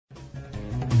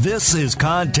This is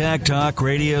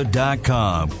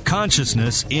ContactTalkRadio.com.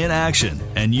 Consciousness in action.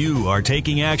 And you are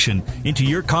taking action into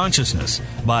your consciousness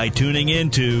by tuning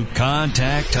into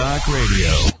Contact Talk Radio.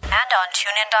 And on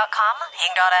TuneIn.com,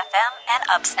 Ping.fm, and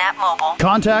UpSnap Mobile.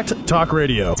 Contact Talk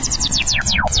Radio.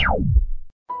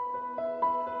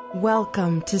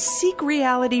 Welcome to Seek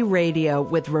Reality Radio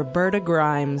with Roberta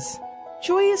Grimes.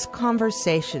 Joyous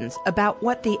conversations about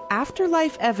what the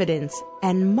afterlife evidence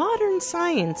and modern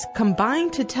science combine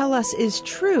to tell us is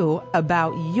true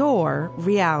about your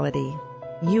reality.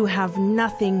 You have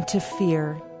nothing to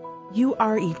fear. You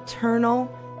are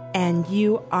eternal and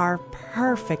you are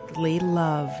perfectly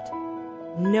loved.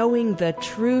 Knowing the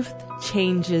truth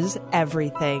changes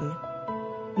everything.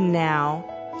 Now,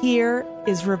 here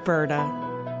is Roberta.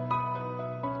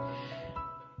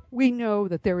 We know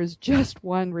that there is just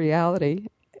one reality.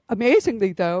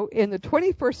 Amazingly, though, in the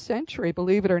 21st century,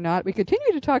 believe it or not, we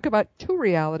continue to talk about two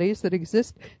realities that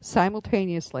exist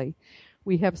simultaneously.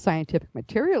 We have scientific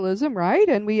materialism, right?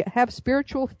 And we have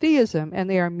spiritual theism, and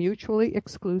they are mutually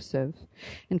exclusive.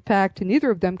 In fact,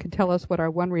 neither of them can tell us what our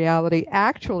one reality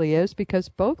actually is, because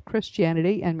both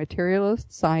Christianity and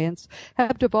materialist science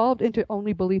have devolved into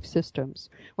only belief systems.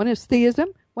 One is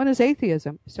theism, one is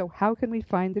atheism. So how can we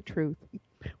find the truth?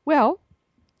 Well,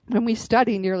 when we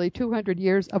study nearly 200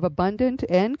 years of abundant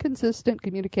and consistent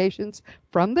communications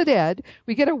from the dead,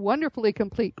 we get a wonderfully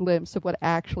complete glimpse of what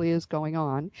actually is going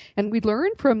on. And we learn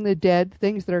from the dead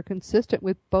things that are consistent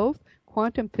with both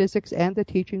quantum physics and the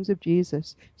teachings of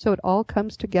Jesus. So it all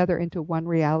comes together into one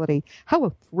reality.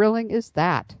 How thrilling is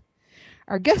that?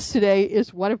 Our guest today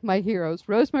is one of my heroes,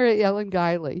 Rosemary Ellen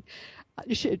Guiley.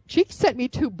 She sent me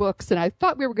two books, and I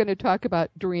thought we were going to talk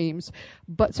about dreams.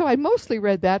 But so I mostly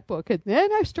read that book, and then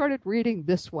I started reading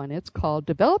this one. It's called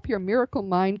Develop Your Miracle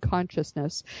Mind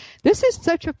Consciousness. This is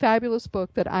such a fabulous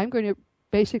book that I'm going to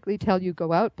basically tell you,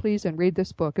 go out, please, and read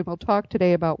this book, and we'll talk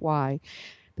today about why.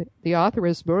 The author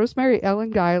is Rosemary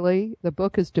Ellen Guiley. The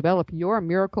book is Develop Your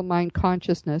Miracle Mind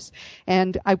Consciousness.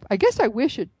 And I guess I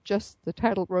wish it just, the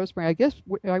title, Rosemary,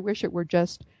 I wish it were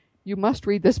just, you must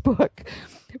read this book.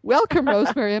 Welcome,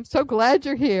 Rosemary. I'm so glad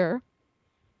you're here.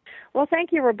 Well,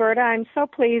 thank you, Roberta. I'm so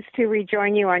pleased to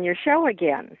rejoin you on your show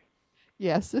again.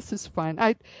 Yes, this is fun.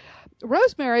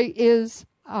 Rosemary is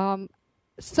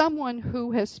someone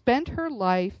who has spent her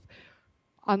life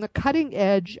on the cutting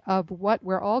edge of what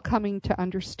we're all coming to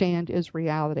understand is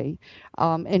reality.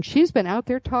 And she's been out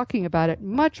there talking about it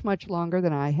much, much longer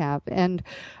than I have. And,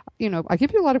 you know, I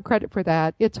give you a lot of credit for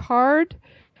that. It's hard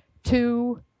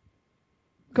to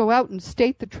go out and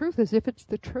state the truth as if it's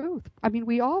the truth. I mean,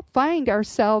 we all find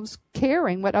ourselves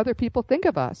caring what other people think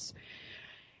of us.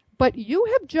 But you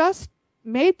have just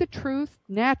made the truth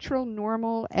natural,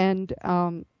 normal, and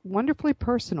wonderfully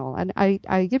personal. And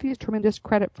I give you tremendous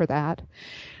credit for that.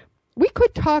 We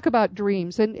could talk about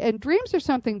dreams, and dreams are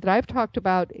something that I've talked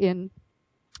about in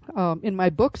my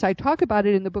books. I talk about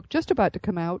it in the book just about to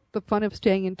come out, The Fun of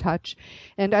Staying in Touch.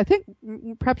 And I think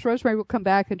perhaps Rosemary will come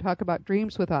back and talk about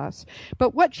dreams with us.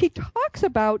 But what she talks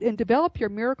about in Develop Your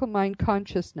Miracle Mind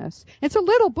Consciousness, it's a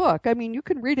little book. I mean, you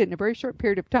can read it in a very short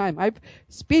period of time. I've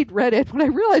speed read it when I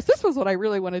realized this was what I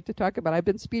really wanted to talk about. I've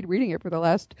been speed reading it for the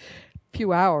last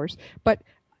few hours. But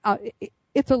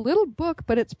it's a little book,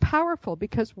 but it's powerful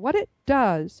because what it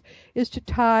does is to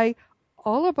tie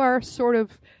all of our sort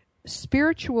of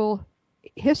spiritual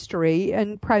history,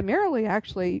 and primarily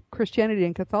actually Christianity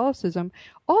and Catholicism,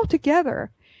 all together,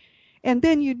 and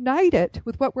then unite it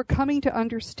with what we're coming to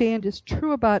understand is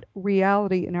true about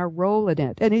reality and our role in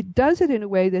it. And it does it in a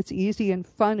way that's easy and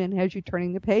fun and has you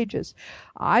turning the pages.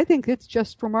 I think it's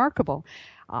just remarkable.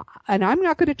 And I'm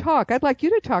not going to talk. I'd like you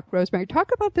to talk, Rosemary.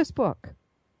 Talk about this book.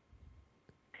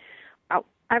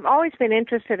 I've always been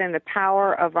interested in the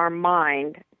power of our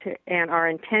mind and our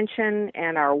intention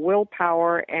and our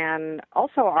willpower and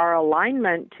also our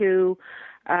alignment to,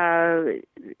 the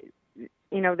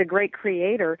great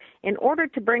Creator in order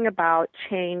to bring about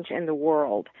change in the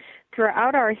world.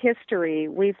 Throughout our history,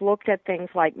 we've looked at things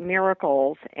like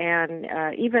miracles and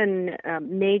even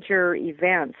major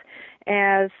events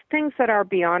as things that are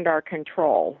beyond our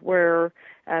control. We're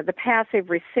the passive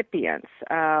recipients.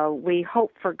 We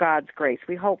hope for God's grace.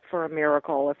 We hope for a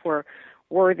miracle if we're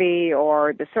worthy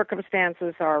or the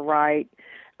circumstances are right.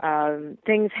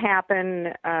 Things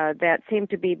happen that seem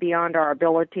to be beyond our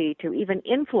ability to even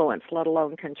influence, let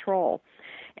alone control.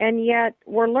 And yet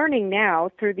we're learning now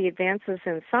through the advances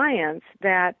in science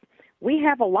that we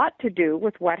have a lot to do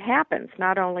with what happens,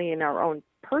 not only in our own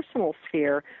personal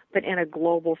sphere, but in a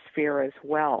global sphere as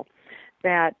well.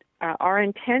 That our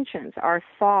intentions, our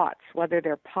thoughts, whether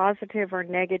they're positive or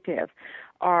negative,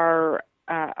 our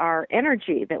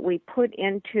energy that we put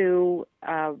into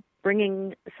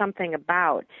bringing something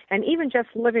about, and even just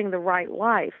living the right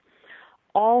life,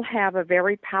 all have a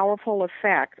very powerful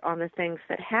effect on the things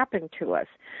that happen to us.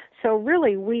 So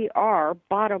really, we are,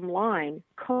 bottom line,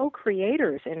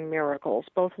 co-creators in miracles,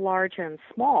 both large and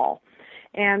small.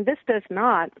 And this does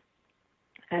not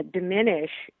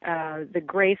diminish the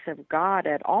grace of God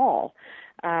at all.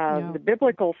 The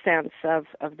biblical sense of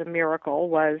the miracle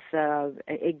was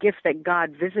a gift that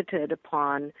God visited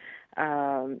upon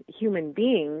human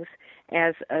beings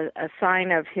as a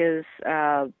sign of His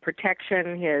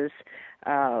protection, His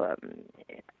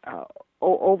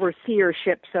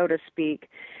overseership, so to speak.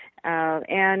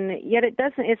 And yet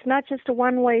it's not just a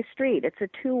one-way street. It's a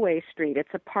two-way street.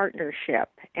 It's a partnership.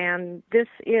 And this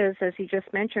is, as you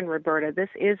just mentioned, Roberta, this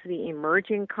is the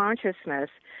emerging consciousness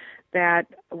that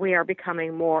we are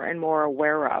becoming more and more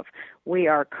aware of. We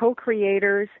are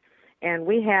co-creators, and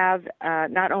we have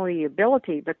not only the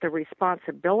ability, but the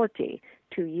responsibility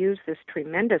to use this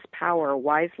tremendous power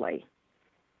wisely.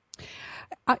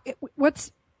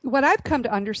 What I've come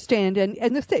to understand, and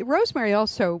Rosemary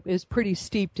also is pretty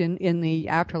steeped in the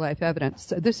afterlife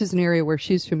evidence. This is an area where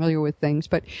she's familiar with things,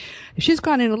 but she's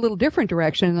gone in a little different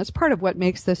direction, and that's part of what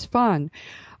makes this fun.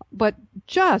 But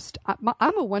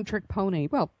I'm a one-trick pony.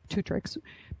 Well, two tricks.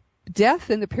 Death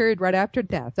and the period right after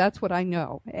death. That's what I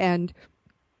know. And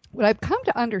what I've come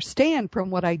to understand from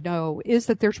what I know is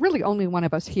that there's really only one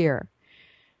of us here.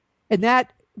 And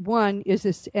that one is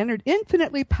this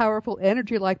infinitely powerful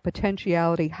energy-like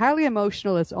potentiality, highly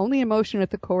emotional. Its only emotion at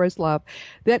the core is love,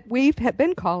 that we've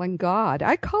been calling God.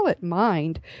 I call it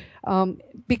mind,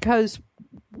 because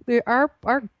our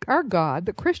God,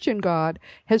 the Christian God,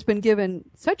 has been given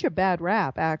such a bad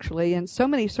rap, actually, and so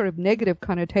many sort of negative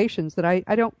connotations that I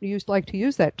don't like to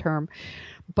use that term.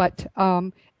 But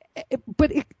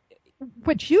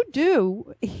what you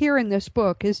do here in this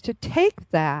book is to take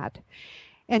that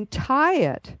and tie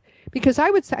it, because I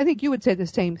think you would say the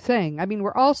same thing. I mean,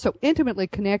 we're all so intimately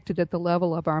connected at the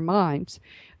level of our minds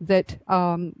that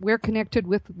we're connected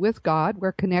with God,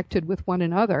 we're connected with one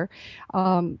another,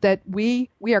 that we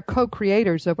are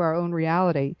co-creators of our own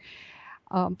reality.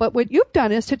 But what you've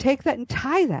done is to take that and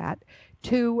tie that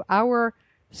to our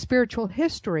spiritual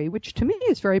history, which to me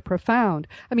is very profound.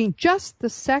 I mean, just the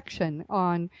section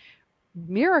on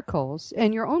miracles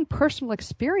and your own personal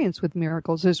experience with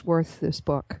miracles is worth this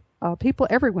book.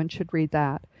 Everyone should read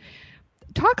that.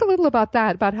 Talk a little about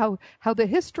that, about how the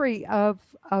history of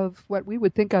what we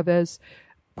would think of as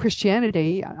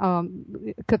Christianity,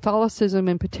 Catholicism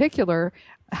in particular,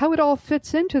 how it all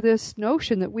fits into this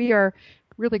notion that we are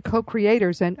really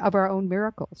co-creators of our own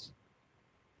miracles.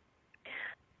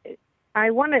 I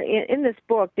want to, in this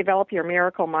book, Develop Your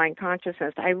Miracle Mind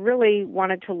Consciousness, I really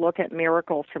wanted to look at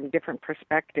miracles from different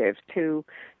perspectives to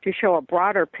show a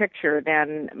broader picture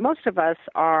than most of us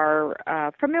are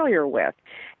familiar with.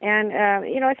 And,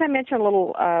 as I mentioned a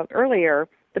little earlier,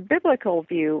 the biblical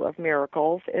view of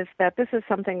miracles is that this is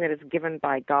something that is given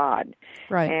by God.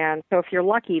 Right. And so if you're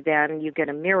lucky, then you get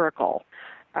a miracle.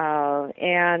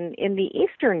 And in the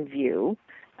Eastern view,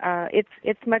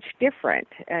 it's much different.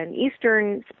 In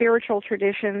Eastern spiritual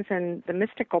traditions and the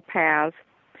mystical paths,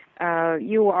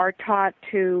 you are taught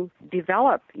to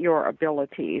develop your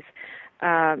abilities,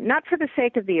 not for the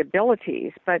sake of the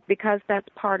abilities, but because that's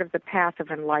part of the path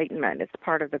of enlightenment. It's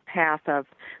part of the path of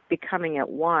becoming at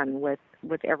one with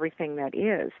everything that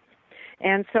is.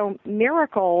 And so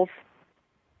miracles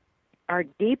are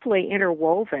deeply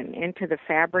interwoven into the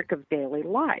fabric of daily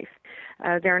life.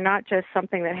 They're not just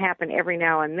something that happen every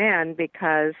now and then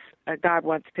because God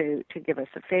wants to give us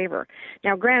a favor.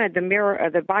 Now, granted,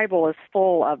 the Bible is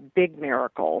full of big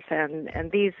miracles, and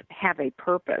these have a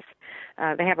purpose.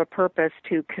 They have a purpose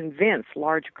to convince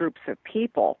large groups of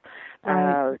people,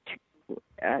 to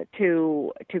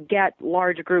get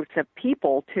large groups of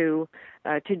people to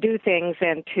do things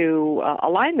and to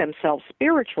align themselves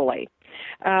spiritually.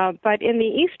 But in the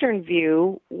Eastern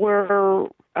view, we're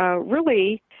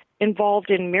really involved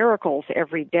in miracles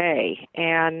every day.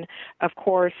 And, of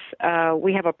course,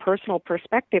 we have a personal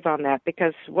perspective on that,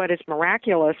 because what is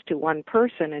miraculous to one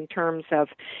person in terms of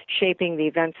shaping the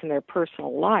events in their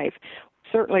personal life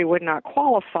certainly would not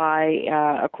qualify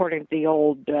according to the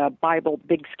old Bible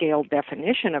big-scale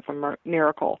definition of a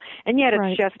miracle. And yet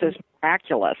it's just as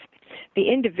miraculous. The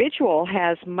individual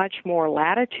has much more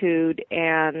latitude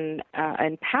and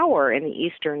power in the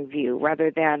Eastern view,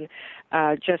 rather than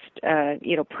just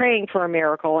praying for a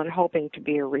miracle and hoping to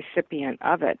be a recipient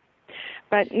of it.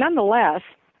 But nonetheless,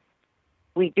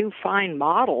 we do find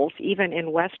models even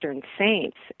in Western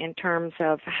saints in terms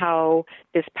of how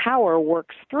this power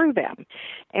works through them.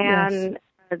 And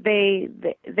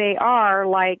they are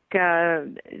like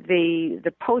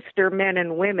the poster men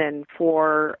and women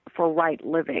for right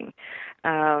living,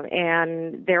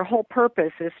 and their whole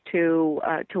purpose is to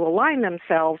align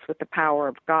themselves with the power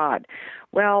of God.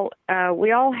 Well,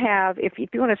 we all have, if you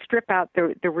want to strip out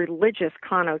the religious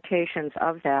connotations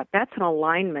of that, that's an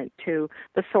alignment to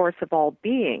the source of all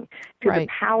being, to right. the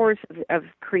powers of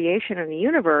creation in the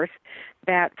universe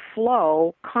that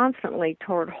flow constantly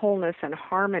toward wholeness and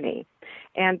harmony.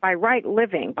 And by right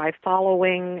living, by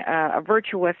following a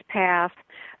virtuous path,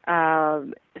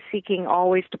 seeking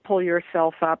always to pull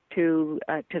yourself up to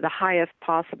the highest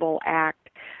possible act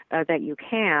that you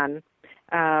can,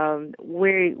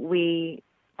 we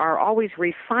are always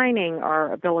refining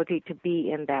our ability to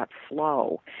be in that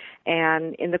flow.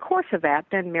 And in the course of that,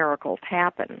 then miracles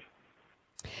happen.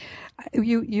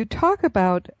 You talk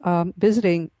about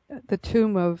visiting the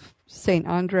tomb of Saint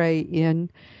Andre in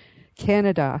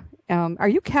Canada. Are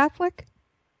you Catholic?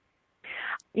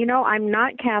 You know, I'm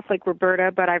not Catholic,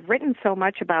 Roberta, but I've written so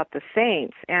much about the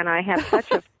saints, and I have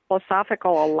such a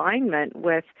philosophical alignment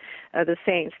with the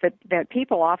saints that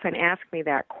people often ask me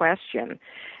that question.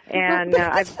 And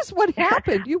this is what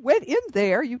happened. You went in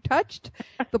there, you touched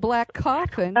the black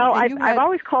coffin. No, I've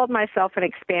always called myself an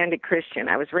expanded Christian.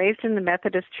 I was raised in the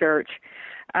Methodist Church.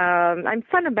 I'm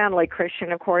fundamentally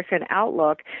Christian, of course, in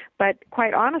outlook, but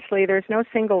quite honestly, there's no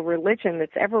single religion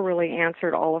that's ever really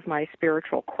answered all of my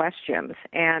spiritual questions.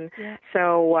 And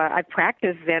so I've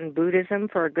practiced Zen Buddhism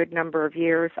for a good number of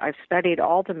years. I've studied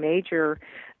all the major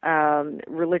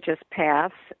religious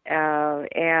paths,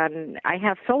 and I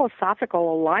have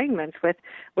philosophical alignments with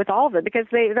all of it because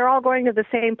they're all going to the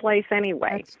same place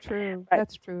anyway. That's true.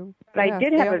 That's true. But I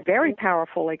did have a very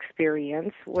powerful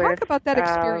experience with... Talk about that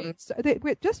experience.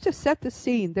 Just to set the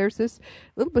scene, there's this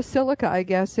little basilica, I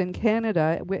guess, in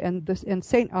Canada, and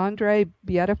Saint Andre,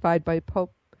 beatified by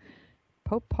Pope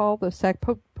Paul II,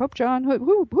 Pope John, a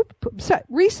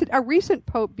recent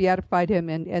pope beatified him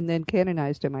and then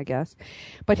canonized him, I guess.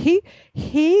 But he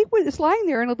was lying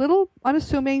there in a little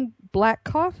unassuming black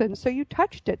coffin, so you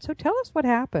touched it. So tell us what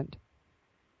happened.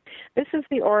 This is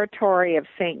the oratory of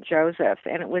St. Joseph,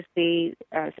 and it was the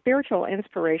spiritual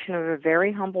inspiration of a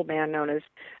very humble man known as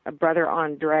Brother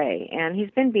Andre. And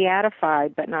he's been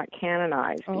beatified but not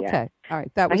canonized yet. Okay, all right.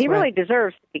 That was he really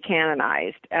deserves to be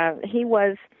canonized. He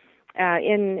was...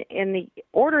 in the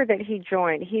order that he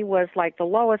joined, he was like the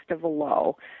lowest of the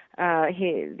low.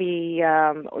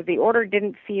 The order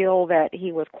didn't feel that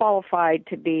he was qualified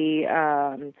to be,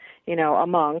 a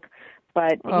monk,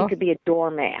 but he could be a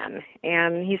doorman.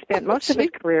 And he spent most of his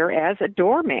career as a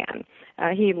doorman.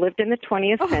 He lived in the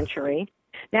 20th century.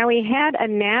 Now, he had a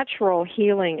natural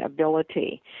healing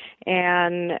ability,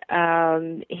 and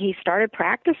he started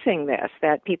practicing this,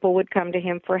 that people would come to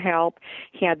him for help.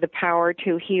 He had the power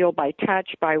to heal by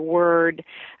touch, by word.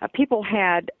 People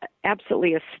had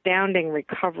absolutely astounding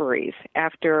recoveries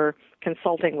after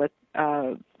consulting with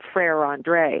Frere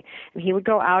Andre. And he would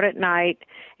go out at night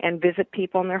and visit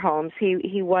people in their homes.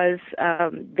 He was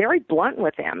very blunt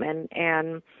with them,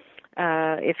 and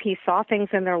if he saw things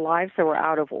in their lives that were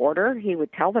out of order, he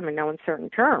would tell them in no uncertain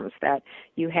terms that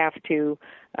you have to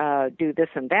do this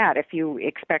and that. If you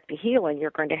expect a healing,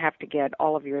 you're going to have to get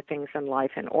all of your things in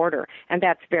life in order. And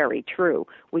that's very true.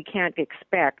 We can't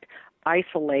expect an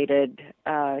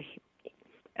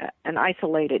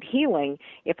isolated healing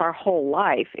if our whole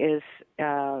life is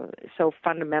so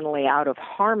fundamentally out of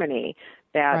harmony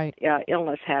that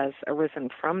illness has arisen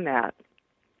from that.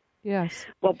 Yes.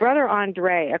 Well, Brother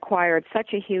Andre acquired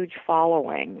such a huge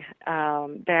following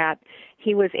that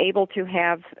he was able to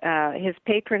have his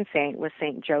patron saint was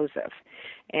Saint Joseph,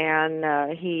 and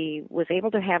he was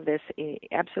able to have this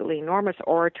absolutely enormous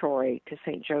oratory to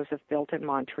Saint Joseph built in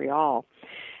Montreal,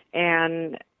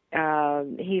 and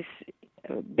he's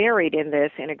buried in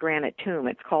a granite tomb.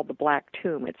 It's called the Black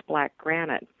Tomb. It's black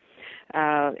granite.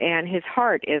 And his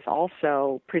heart is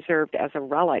also preserved as a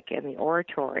relic in the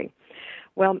oratory.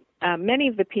 Well, many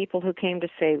of the people who came to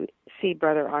see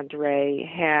Brother Andre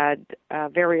had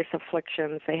various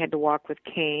afflictions. They had to walk with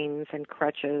canes and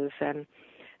crutches and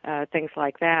things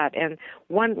like that. And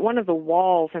one of the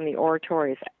walls in the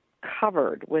oratory is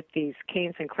covered with these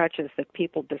canes and crutches that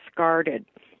people discarded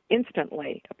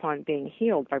instantly upon being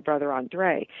healed by Brother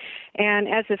Andre. And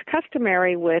as is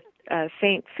customary with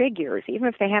saint figures, even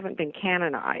if they haven't been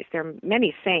canonized, there are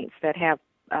many saints that have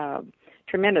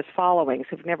tremendous followings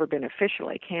who've never been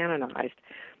officially canonized.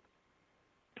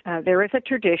 there is a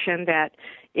tradition that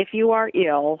if you are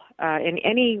ill in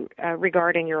any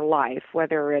regard in your life,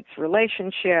 whether it's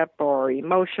relationship or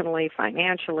emotionally,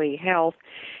 financially, health,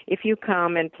 if you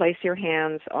come and place your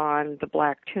hands on the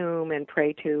black tomb and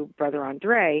pray to Brother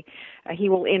Andre, he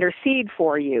will intercede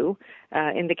for you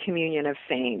in the communion of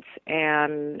saints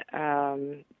and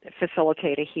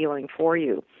facilitate a healing for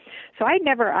you. So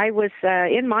I was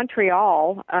in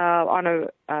Montreal on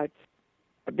a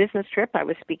business trip. I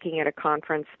was speaking at a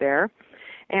conference there,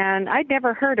 and I'd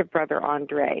never heard of Brother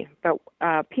Andre, but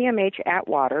PMH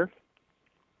Atwater,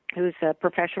 who's a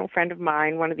professional friend of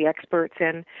mine, one of the experts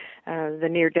in the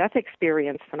near-death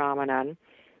experience phenomenon,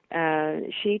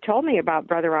 she told me about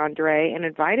Brother Andre and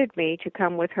invited me to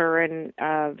come with her and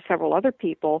several other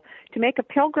people to make a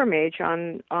pilgrimage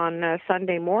on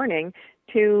Sunday morning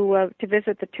to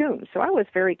visit the tomb. So I was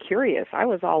very curious. I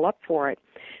was all up for it.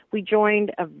 We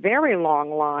joined a very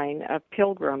long line of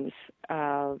pilgrims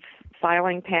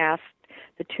filing past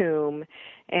the tomb,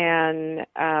 and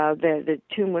the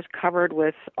tomb was covered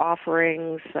with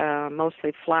offerings,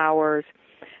 mostly flowers.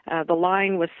 The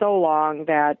line was so long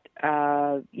that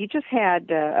you just had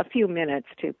a few minutes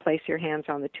to place your hands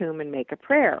on the tomb and make a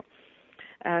prayer.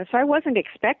 So I wasn't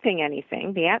expecting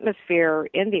anything. The atmosphere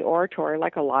in the oratory,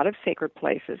 like a lot of sacred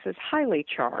places, is highly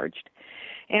charged.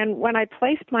 And when I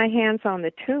placed my hands on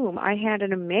the tomb, I had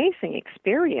an amazing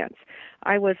experience.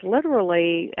 I was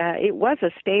literally, it was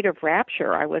a state of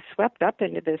rapture. I was swept up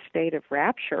into this state of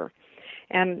rapture.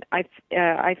 And I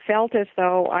felt as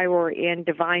though I were in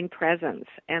divine presence,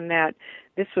 and that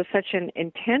this was such an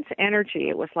intense energy.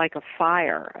 It was like a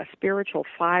fire, a spiritual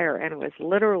fire, and it was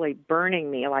literally burning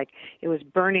me, like it was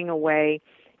burning away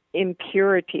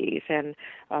impurities and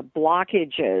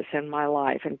blockages in my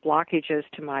life and blockages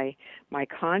to my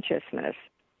consciousness.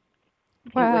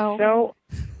 Wow. It was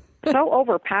so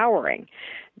overpowering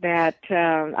that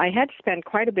I had to spend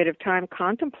quite a bit of time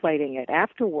contemplating it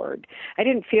afterward. I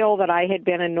didn't feel that I had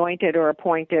been anointed or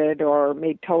appointed or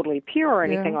made totally pure or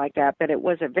anything like that, but it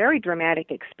was a very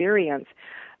dramatic experience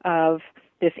of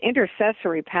this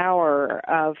intercessory power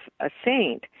of a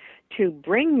saint to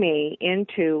bring me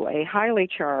into a highly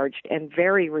charged and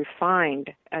very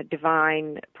refined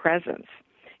divine presence.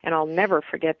 And I'll never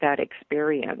forget that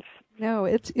experience. No,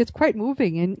 it's quite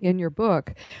moving in your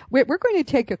book. We're going to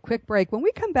take a quick break. When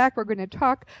we come back, we're going to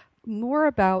talk more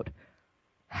about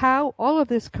how all of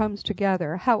this comes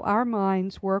together, how our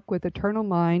minds work with eternal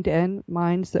mind and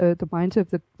minds, the minds of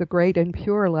the great and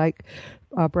pure, like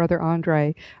Brother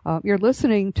Andre. You're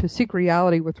listening to Seek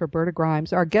Reality with Roberta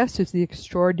Grimes. Our guest is the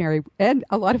extraordinary and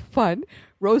a lot of fun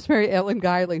Rosemary Ellen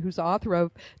Guiley, who's author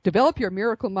of Develop Your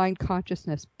Miracle Mind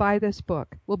Consciousness. Buy this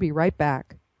book. We'll be right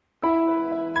back.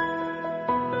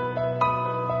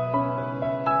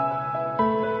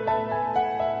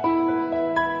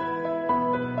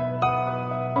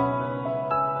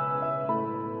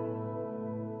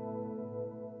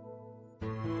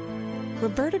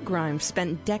 Roberta Grimes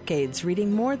spent decades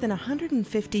reading more than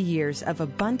 150 years of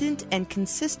abundant and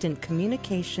consistent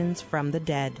communications from the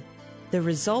dead. The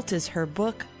result is her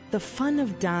book, The Fun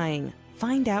of Dying.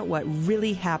 Find out what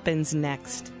really happens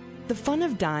next. The Fun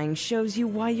of Dying shows you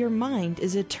why your mind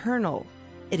is eternal.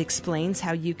 It explains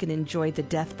how you can enjoy the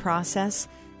death process,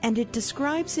 and it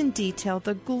describes in detail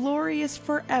the glorious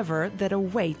forever that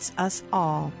awaits us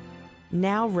all.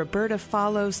 Now Roberta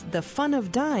follows The Fun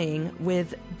of Dying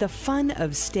with The Fun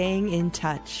of Staying in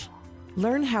Touch.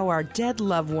 Learn how our dead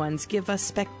loved ones give us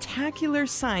spectacular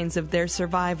signs of their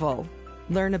survival.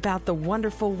 Learn about the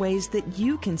wonderful ways that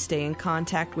you can stay in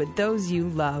contact with those you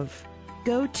love.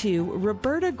 Go to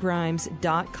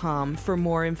robertagrimes.com for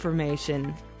more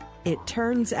information. It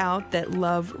turns out that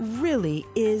love really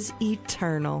is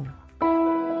eternal.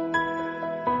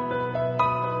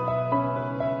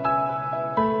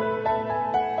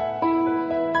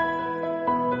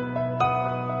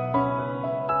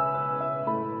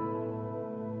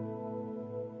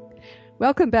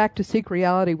 Welcome back to Seek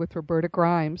Reality with Roberta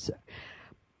Grimes.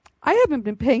 I haven't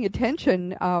been paying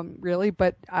attention, really,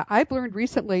 but I've learned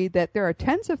recently that there are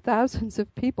tens of thousands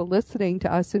of people listening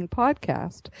to us in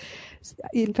podcast.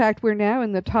 In fact, we're now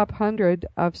in the top 100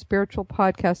 of spiritual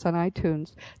podcasts on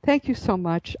iTunes. Thank you so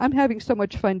much. I'm having so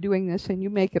much fun doing this, and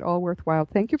you make it all worthwhile.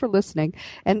 Thank you for listening.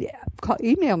 And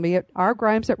email me at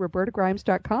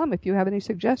rgrimes@robertagrimes.com if you have any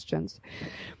suggestions.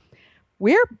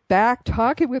 We're back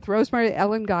talking with Rosemary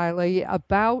Ellen Guiley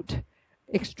about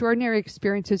extraordinary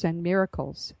experiences and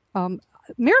miracles.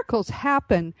 Miracles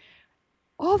happen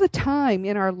all the time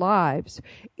in our lives,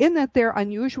 in that they're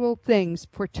unusual things,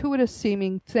 fortuitous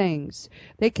seeming things.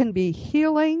 They can be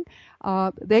healing.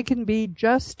 They can be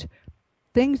just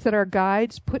things that our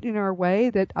guides put in our way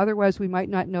that otherwise we might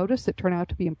not notice that turn out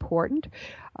to be important,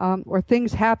 or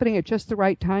things happening at just the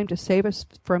right time to save us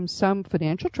from some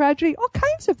financial tragedy. All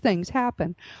kinds of things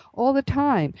happen all the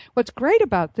time. What's great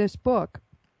about this book,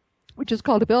 which is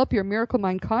called Develop Your Miracle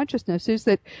Mind Consciousness, is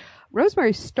that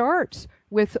Rosemary starts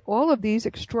with all of these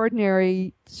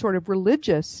extraordinary sort of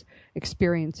religious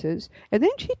experiences, and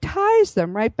then she ties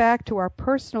them right back to our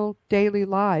personal daily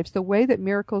lives, the way that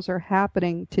miracles are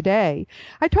happening today.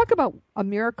 I talk about a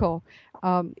miracle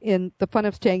in The Fun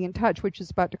of Staying in Touch, which is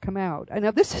about to come out. I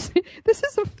know this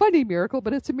is a funny miracle,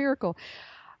 but it's a miracle.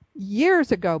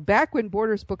 Years ago, back when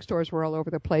Borders bookstores were all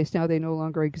over the place, now they no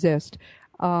longer exist,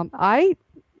 I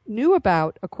knew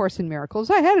about A Course in Miracles.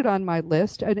 I had it on my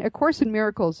list, and A Course in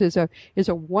Miracles is a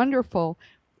wonderful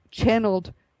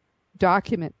channeled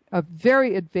document of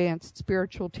very advanced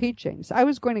spiritual teachings. I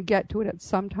was going to get to it at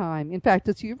some time. In fact,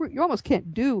 you almost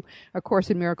can't do A Course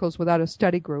in Miracles without a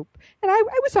study group. And I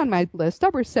was on my list. I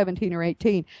was 17 or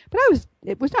 18, but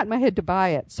it was not in my head to buy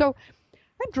it. So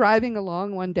I'm driving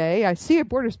along one day. I see a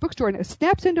Borders bookstore, and it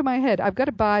snaps into my head, I've got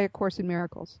to buy A Course in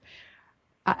Miracles.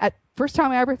 First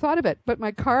time I ever thought of it, but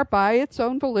my car, by its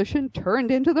own volition,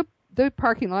 turned into the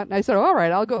parking lot, and I said, all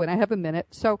right, I'll go in. I have a minute.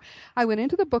 So I went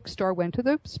into the bookstore, went to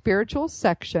the spiritual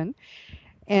section,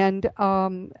 and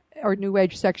or New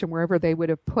Age section, wherever they would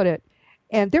have put it,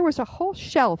 and there was a whole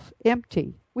shelf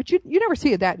empty, which you never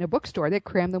see that in a bookstore. They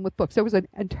cram them with books. There was an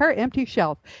entire empty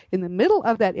shelf. In the middle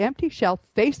of that empty shelf,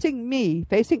 facing me,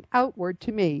 facing outward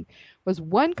to me, was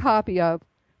one copy of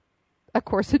A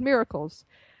Course in Miracles.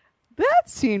 That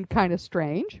seemed kind of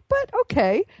strange, but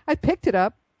okay. I picked it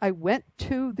up. I went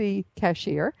to the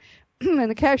cashier,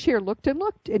 and the cashier looked,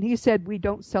 and he said, we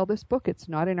don't sell this book. It's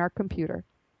not in our computer.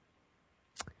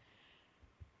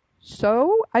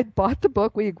 So I bought the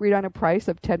book. We agreed on a price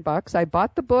of $10. I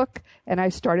bought the book, and I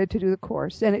started to do the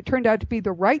course. And it turned out to be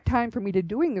the right time for me to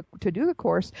do the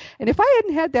course. And if I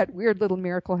hadn't had that weird little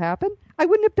miracle happen, I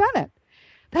wouldn't have done it.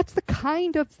 That's the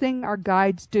kind of thing our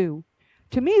guides do.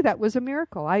 To me, that was a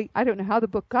miracle. I don't know how the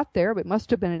book got there, but it must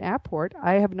have been an apport.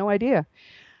 I have no idea.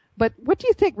 But what do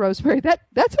you think, Rosemary?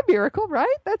 That's a miracle,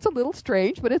 right? That's a little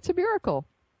strange, but it's a miracle.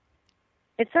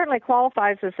 It certainly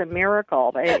qualifies as a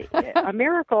miracle. A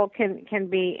miracle can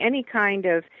be any kind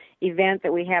of event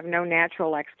that we have no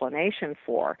natural explanation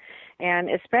for, and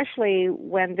especially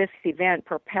when this event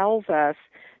propels us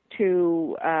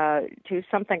to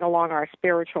something along our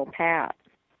spiritual path.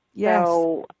 Yes.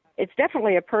 So it's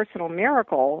definitely a personal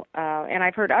miracle, and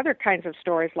I've heard other kinds of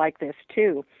stories like this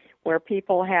too, where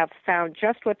people have found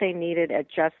just what they needed at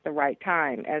just the right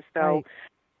time, as though right.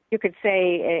 You could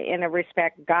say, in a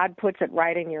respect, God puts it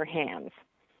right in your hands.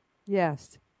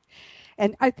 Yes.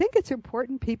 And I think it's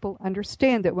important people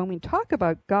understand that when we talk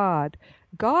about God,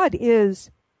 God is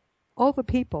all the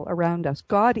people around us.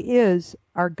 God is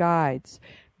our guides.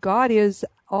 God is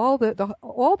all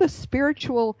the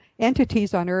spiritual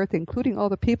entities on earth, including all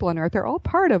the people on earth, are all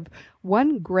part of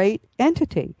one great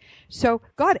entity. So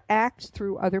God acts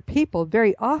through other people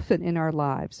very often in our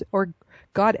lives, or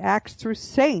God acts through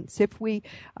saints. If we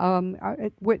have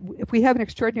an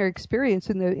extraordinary experience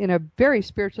in a very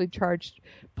spiritually charged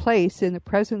place in the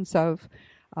presence of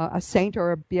a saint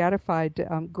or a beatified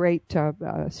great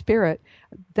spirit,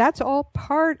 that's all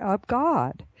part of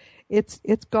God.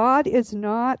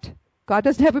 God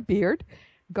doesn't have a beard.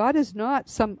 God is not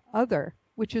some other,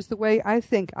 which is the way I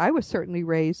think I was certainly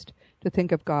raised to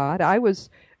think of God. I was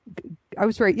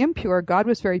very impure. God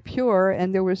was very pure,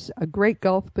 and there was a great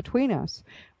gulf between us.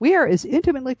 We are as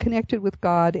intimately connected with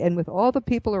God and with all the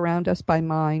people around us by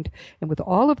mind, and with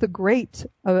all of the greats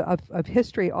of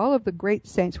history, all of the great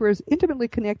saints. We're as intimately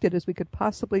connected as we could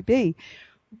possibly be.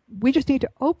 We just need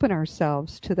to open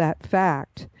ourselves to that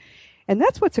fact. And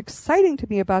that's what's exciting to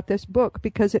me about this book,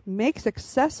 because it makes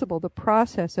accessible the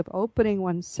process of opening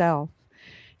oneself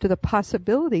to the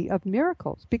possibility of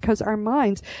miracles, because our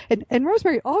minds, and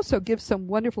Rosemary also gives some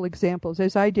wonderful examples,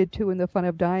 as I did too in The Fun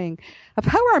of Dying, of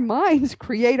how our minds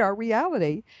create our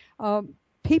reality.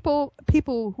 People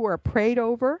who are prayed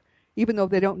over, even though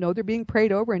they don't know they're being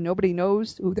prayed over and nobody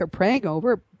knows who they're praying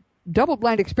over,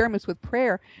 double-blind experiments with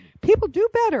prayer, people do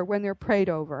better when they're prayed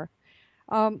over.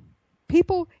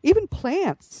 People, even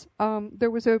plants. There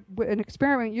was an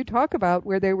experiment you talk about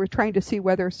where they were trying to see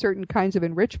whether certain kinds of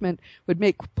enrichment would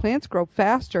make plants grow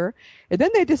faster, and then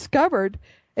they discovered,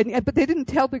 but they didn't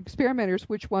tell the experimenters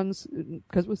which ones,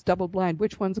 because it was double blind,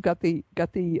 which ones got the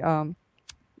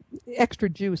extra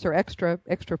juice or extra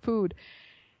food,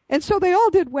 and so they all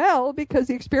did well because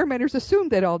the experimenters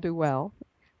assumed they'd all do well.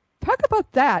 Talk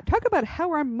about that. Talk about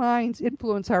how our minds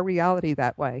influence our reality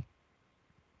that way.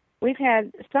 we've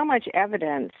had so much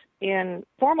evidence in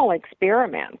formal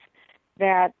experiments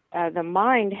that the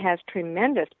mind has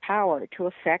tremendous power to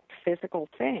affect physical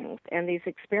things. And these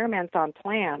experiments on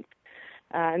plants,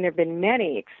 and there have been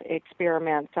many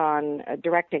experiments on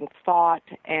directing thought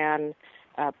and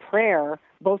prayer,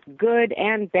 both good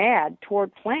and bad,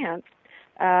 toward plants,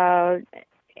 and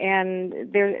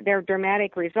they're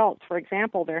dramatic results. For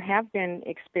example, there have been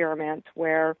experiments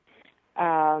where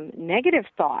negative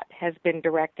thought has been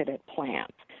directed at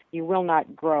plants. You will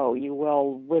not grow, you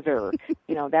will wither,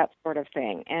 that sort of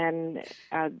thing. And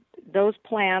those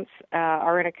plants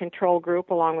are in a control group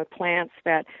along with plants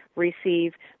that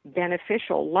receive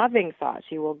beneficial, loving thoughts.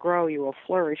 You will grow, you will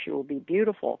flourish, you will be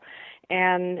beautiful.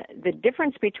 And the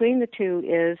difference between the two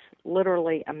is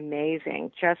literally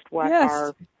amazing, just what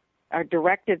our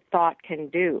directed thought can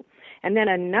do. And then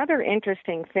another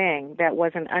interesting thing that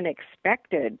was an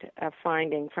unexpected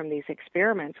finding from these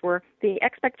experiments were the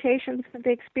expectations of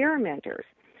the experimenters,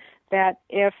 that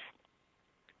if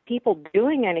people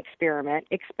doing an experiment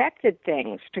expected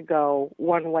things to go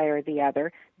one way or the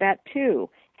other, that too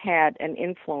had an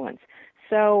influence.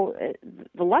 So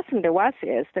the lesson to us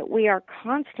is that we are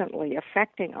constantly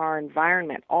affecting our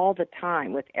environment all the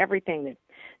time with everything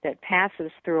that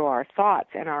passes through our thoughts,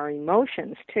 and our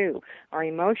emotions too. Our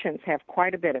emotions have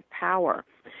quite a bit of power.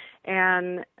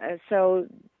 And so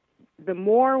the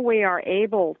more we are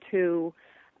able to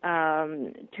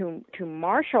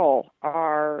marshal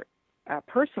our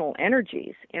personal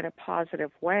energies in a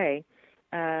positive way,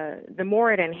 the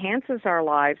more it enhances our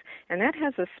lives, and that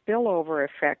has a spillover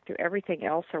effect to everything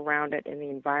else around it in the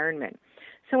environment.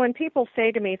 So when people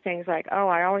say to me things like, "Oh,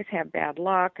 I always have bad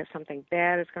luck," if something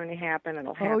bad is going to happen,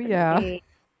 it'll happen to me,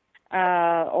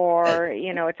 or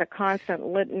it's a constant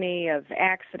litany of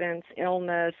accidents,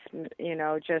 illness,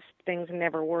 just things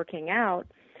never working out,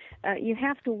 you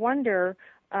have to wonder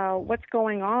what's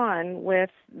going on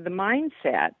with the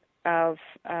mindset of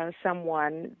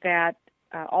someone that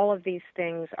all of these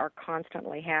things are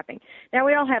constantly happening. Now,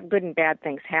 we all have good and bad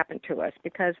things happen to us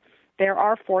because there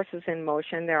are forces in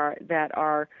motion that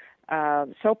are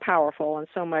so powerful and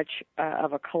so much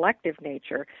of a collective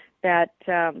nature that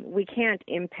we can't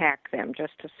impact them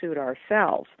just to suit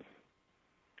ourselves.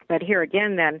 But here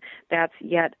again, then, that's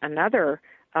yet another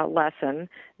lesson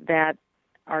that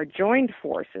our joined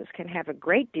forces can have a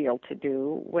great deal to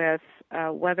do with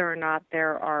whether or not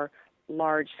there are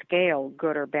large-scale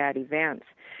good or bad events.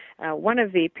 One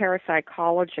of the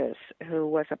parapsychologists who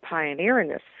was a pioneer in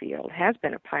this field, has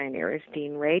been a pioneer, is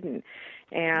Dean Radin.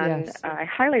 And yes. I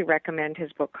highly recommend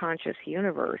his book, Conscious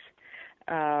Universe,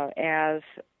 as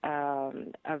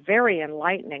a very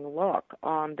enlightening look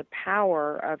on the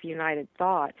power of united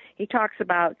thought. He talks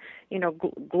about,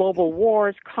 global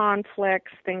wars,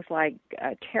 conflicts, things like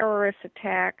terrorist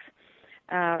attacks,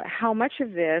 how much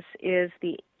of this is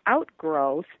the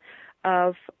outgrowth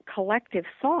of collective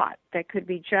thought that could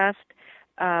be just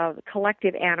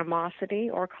collective animosity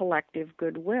or collective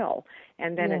goodwill,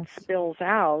 and then it spills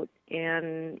out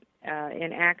in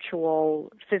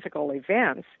actual physical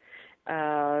events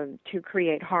to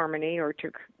create harmony or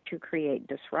to create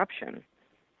disruption.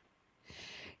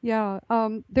 Yeah,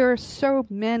 there are so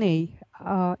many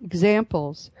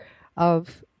examples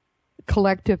of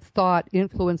collective thought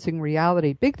influencing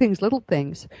reality, big things, little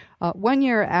things. 1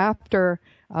 year after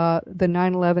the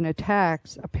 9/11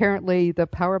 attacks, apparently the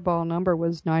Powerball number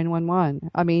was 911.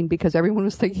 I mean, because everyone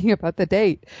was thinking about the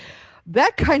date.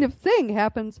 That kind of thing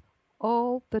happens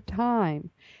all the time.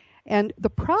 And the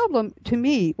problem, to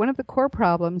me, one of the core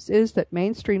problems is that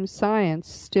mainstream science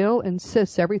still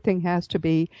insists everything has to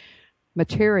be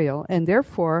material, and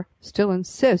therefore still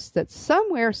insists that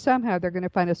somewhere, somehow, they're going to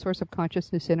find a source of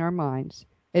consciousness in our minds.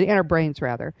 In our brains,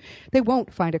 rather. They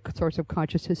won't find a source of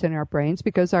consciousness in our brains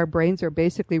because our brains are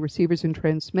basically receivers and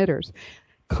transmitters.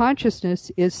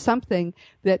 Consciousness is something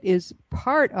that is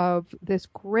part of this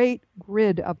great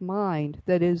grid of mind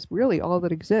that is really all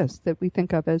that exists, that we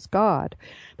think of as God.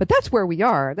 But that's where we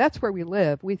are. That's where we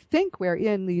live. We think we're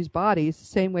in these bodies the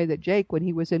same way that Jake, when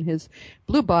he was in his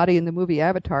blue body in the movie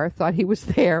Avatar, thought he was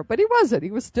there. But he wasn't.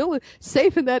 He was still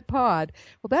safe in that pod.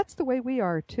 Well, that's the way we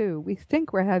are, too. We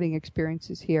think we're having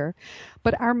experiences here.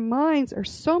 But our minds are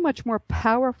so much more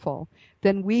powerful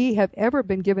than we have ever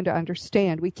been given to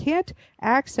understand. We can't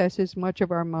access as much of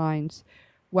our minds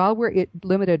while we're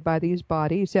limited by these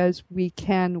bodies as we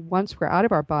can once we're out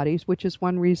of our bodies, which is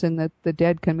one reason that the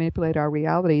dead can manipulate our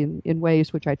reality in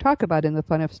ways which I talk about in The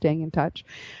Fun of Staying in Touch.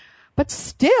 But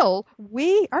still,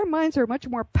 our minds are much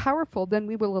more powerful than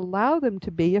we will allow them to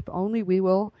be if only we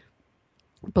will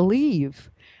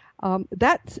believe.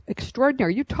 That's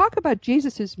extraordinary. You talk about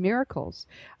Jesus' miracles,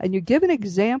 and you give an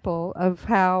example of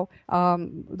how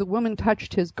the woman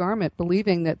touched his garment,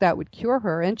 believing that that would cure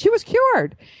her, and she was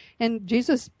cured. And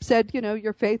Jesus said,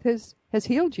 your faith has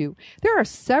healed you. There are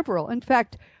several. In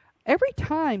fact, every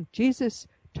time Jesus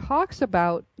talks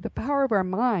about the power of our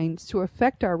minds to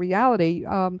affect our reality,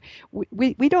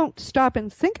 we don't stop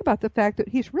and think about the fact that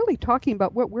he's really talking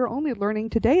about what we're only learning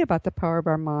today about the power of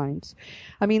our minds.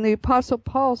 I mean, the Apostle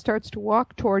Paul starts to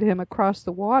walk toward him across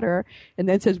the water and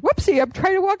then says, whoopsie, I'm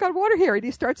trying to walk on water here. And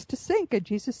he starts to sink. And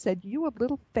Jesus said, you of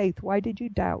little faith, why did you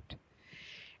doubt?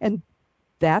 And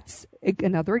that's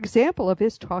another example of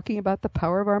his talking about the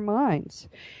power of our minds.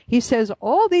 He says,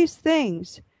 all these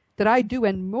things that I do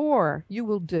and more you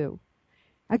will do.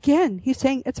 Again, he's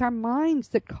saying it's our minds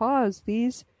that cause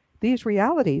these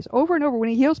realities. Over and over, when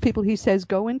he heals people, he says,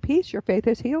 go in peace, your faith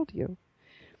has healed you.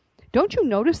 Don't you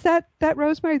notice that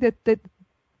Rosemary, that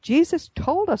Jesus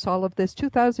told us all of this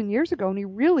 2,000 years ago, and he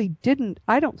really didn't,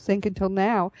 I don't think until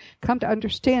now, come to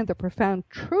understand the profound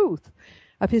truth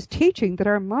of his teaching that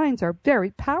our minds are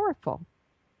very powerful.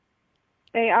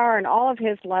 They are, and all of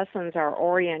his lessons are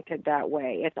oriented that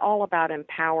way. It's all about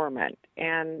empowerment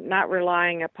and not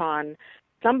relying upon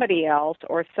somebody else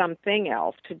or something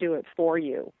else to do it for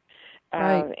you.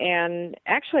 Right. And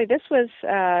actually, this was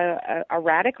a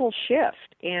radical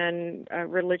shift in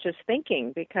religious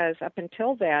thinking, because up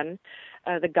until then,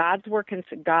 the gods were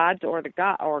God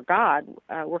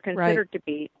were considered right. to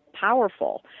be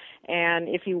powerful, and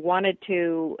if you wanted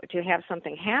to have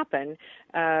something happen,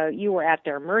 you were at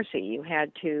their mercy. You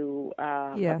had to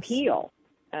yes. appeal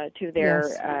to their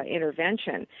yes.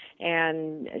 intervention.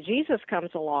 And Jesus comes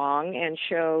along and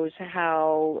shows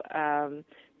how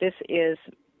this is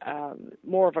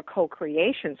more of a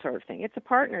co-creation sort of thing. It's a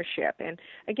partnership. And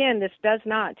again, this does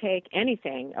not take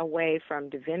anything away from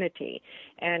divinity.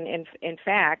 And in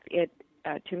fact, it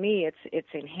to me, it's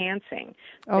enhancing.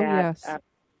 Oh, that, yes.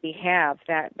 We have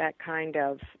that kind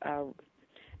of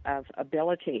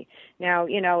ability. Now,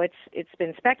 it's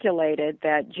been speculated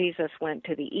that Jesus went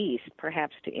to the east,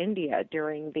 perhaps to India,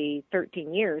 during the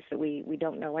 13 years that we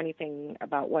don't know anything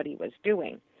about what he was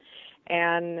doing.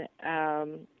 And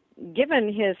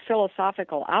given his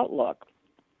philosophical outlook,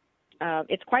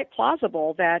 it's quite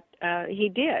plausible that he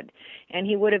did, and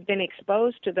he would have been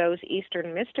exposed to those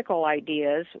Eastern mystical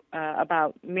ideas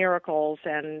about miracles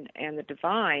and the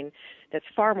divine that's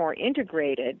far more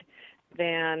integrated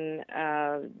than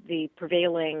the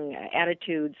prevailing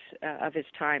attitudes of his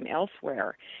time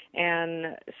elsewhere.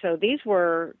 And so these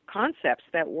were concepts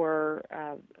that were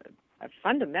a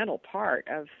fundamental part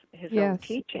of his yes. own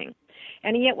teaching.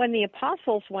 And yet when the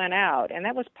apostles went out, and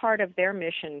that was part of their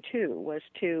mission too, was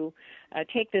to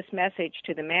take this message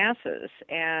to the masses,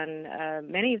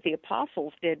 and many of the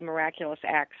apostles did miraculous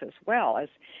acts as well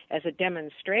as a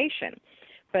demonstration.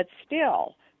 But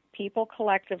still, people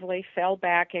collectively fell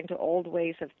back into old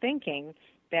ways of thinking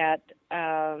that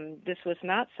this was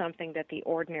not something that the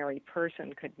ordinary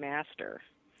person could master.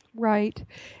 Right.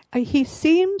 He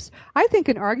seems, I think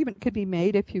an argument could be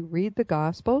made if you read the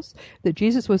Gospels that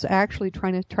Jesus was actually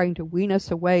trying to wean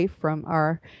us away from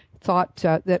our thought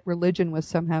that religion was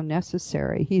somehow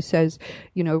necessary. He says,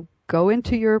 go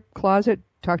into your closet,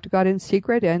 talk to God in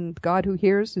secret, and God who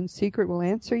hears in secret will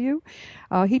answer you.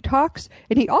 He talks,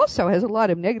 and he also has a lot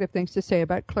of negative things to say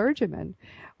about clergymen.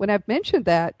 When I've mentioned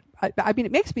that, I mean,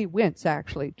 it makes me wince,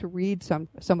 actually, to read some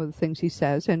of the things he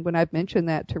says. And when I've mentioned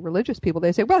that to religious people,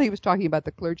 they say, well, he was talking about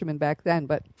the clergymen back then.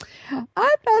 But I'm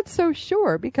not so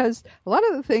sure, because a lot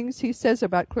of the things he says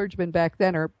about clergymen back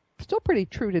then are still pretty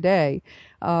true today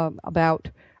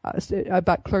about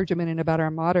clergymen and about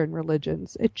our modern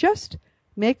religions. It just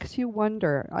makes you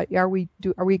wonder, are we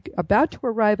about to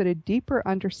arrive at a deeper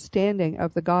understanding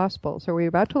of the Gospels? Are we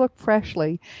about to look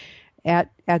freshly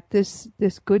at this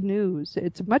good news?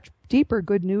 It's a much deeper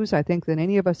good news, I think, than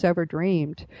any of us ever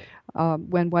dreamed.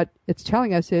 When what it's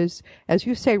telling us is, as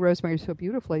you say, Rosemary, so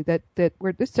beautifully, that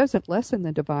this doesn't lessen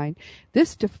the divine.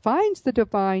 This defines the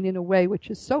divine in a way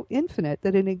which is so infinite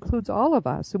that it includes all of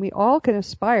us, and we all can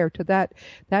aspire to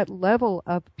that level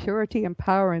of purity and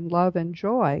power and love and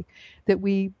joy that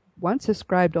we once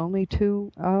ascribed only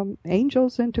to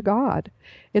angels and to God.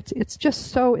 It's just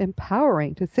so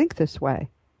empowering to think this way.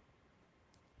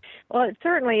 Well, it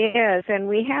certainly is, and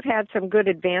we have had some good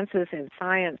advances in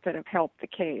science that have helped the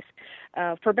case.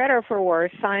 For better or for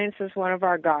worse, science is one of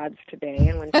our gods today,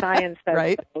 and when science says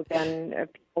right. so, then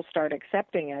people start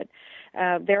accepting it.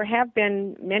 There have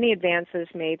been many advances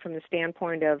made from the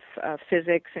standpoint of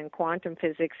physics and quantum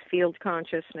physics, field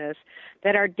consciousness,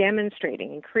 that are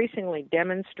increasingly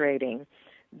demonstrating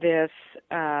this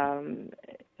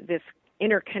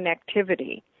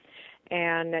interconnectivity.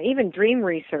 And even dream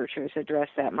researchers address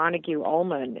that. Montague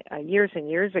Ullman, years and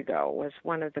years ago, was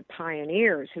one of the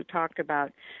pioneers who talked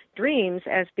about dreams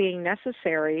as being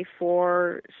necessary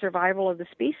for survival of the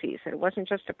species. That it wasn't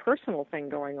just a personal thing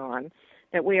going on,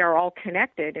 that we are all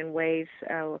connected in ways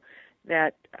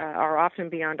that are often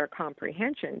beyond our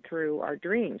comprehension through our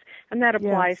dreams. And that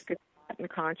applies to thought and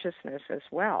consciousness as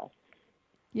well.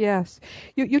 Yes.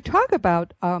 You talk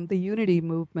about the unity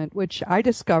movement, which I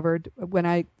discovered when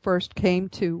I first came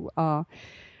to move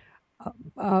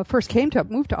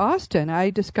to Austin. I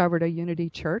discovered a unity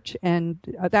church, and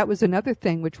that was another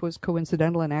thing which was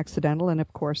coincidental and accidental, and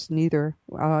of course neither.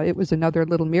 It was another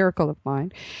little miracle of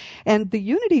mine. And the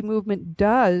unity movement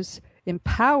does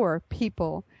empower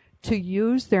people to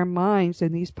use their minds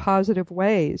in these positive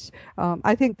ways.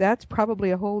 I think that's probably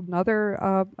a whole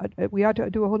nother, we ought to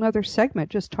do a whole nother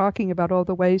segment just talking about all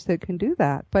the ways that can do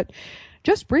that. But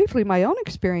just briefly, my own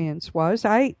experience was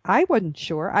I wasn't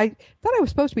sure. I thought I was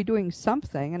supposed to be doing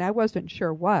something, and I wasn't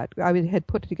sure what. I had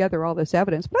put together all this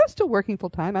evidence, but I was still working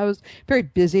full time. I was very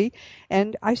busy,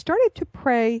 and I started to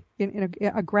pray in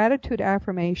a gratitude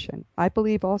affirmation. I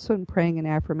believe also in praying in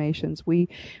affirmations. We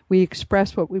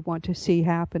express what we want to see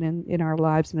happen in our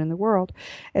lives and in the world.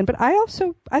 But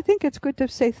I think it's good to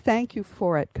say thank you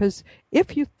for it, because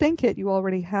if you think it, you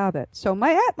already have it. So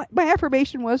my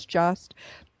affirmation was just,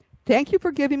 thank you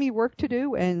for giving me work to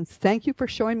do, and thank you for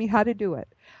showing me how to do it.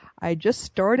 I just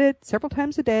started several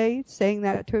times a day saying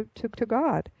that to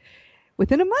God.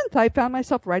 Within a month, I found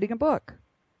myself writing a book.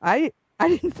 I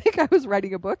didn't think I was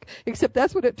writing a book, except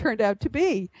that's what it turned out to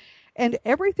be. And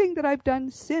everything that I've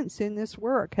done since in this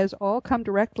work has all come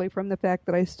directly from the fact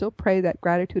that I still pray that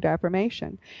gratitude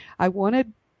affirmation. I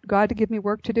wanted God to give me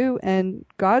work to do, and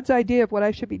God's idea of what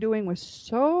I should be doing was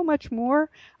so much more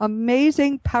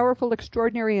amazing, powerful,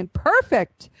 extraordinary, and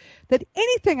perfect than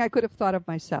anything I could have thought of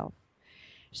myself.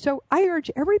 So I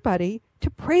urge everybody to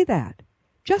pray that.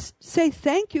 Just say,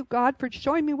 thank you, God, for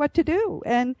showing me what to do,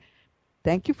 and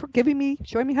thank you for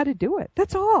showing me how to do it.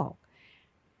 That's all.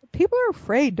 People are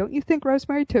afraid, don't you think,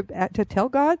 Rosemary, to tell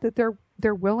God that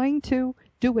they're willing to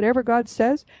do whatever God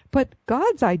says? But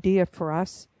God's idea for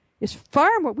us is far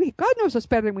more, God knows us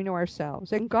better than we know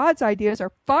ourselves, and God's ideas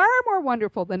are far more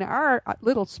wonderful than our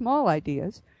little small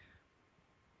ideas.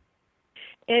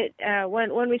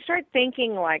 When we start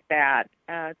thinking like that,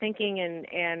 thinking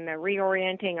and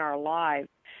reorienting our lives,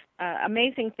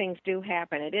 amazing things do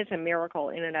happen. It is a miracle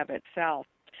in and of itself.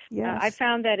 Yes. I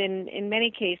found that in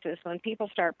many cases, when people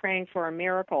start praying for a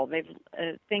miracle,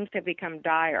 things have become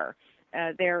dire.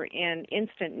 They're in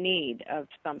instant need of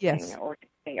something, yes. Or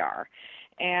they are.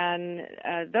 And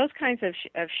those kinds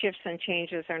of shifts and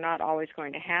changes are not always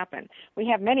going to happen. We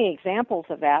have many examples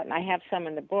of that, and I have some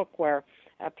in the book where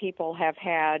people have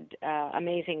had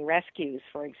amazing rescues,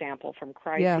 for example, from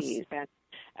crises, yes.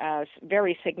 and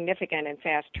very significant and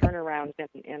fast turnarounds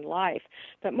in life.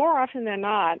 But more often than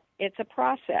not, it's a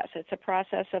process. It's a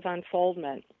process of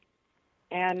unfoldment.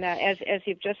 And as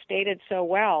you've just stated so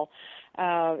well,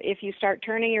 if you start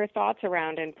turning your thoughts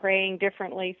around and praying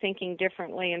differently, thinking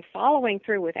differently, and following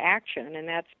through with action, and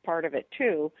that's part of it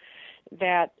too,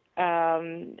 that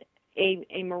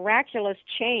a miraculous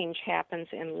change happens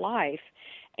in life,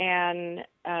 and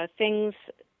things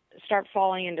start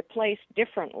falling into place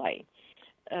differently.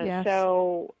 Yes.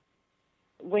 So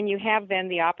when you have then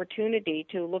the opportunity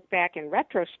to look back in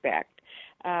retrospect,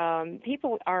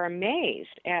 people are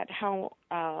amazed at how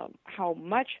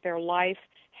much their life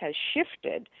has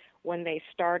shifted when they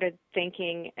started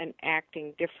thinking and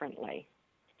acting differently.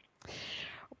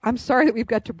 I'm sorry that we've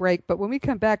got to break, but when we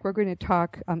come back, we're going to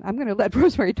talk. I'm going to let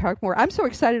Rosemary talk more. I'm so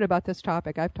excited about this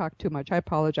topic. I've talked too much. I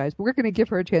apologize, but we're going to give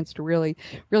her a chance to really,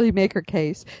 really make her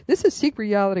case. This is Seek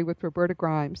Reality with Roberta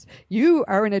Grimes. You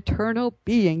are an eternal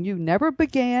being. You never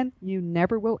began. You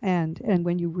never will end. And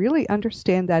when you really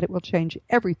understand that, it will change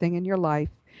everything in your life.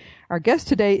 Our guest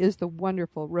today is the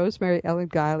wonderful Rosemary Ellen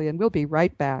Guiley, and we'll be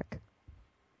right back.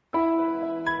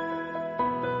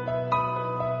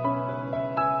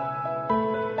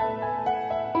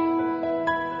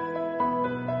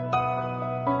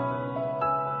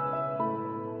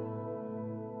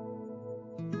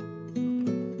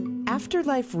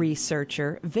 Afterlife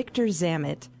researcher Victor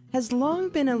Zammit has long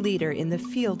been a leader in the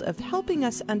field of helping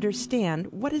us understand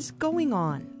what is going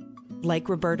on. Like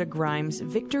Roberta Grimes,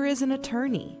 Victor is an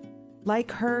attorney.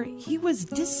 Like her, he was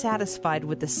dissatisfied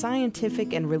with the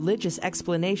scientific and religious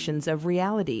explanations of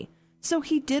reality, so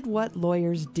he did what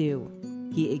lawyers do.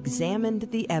 He examined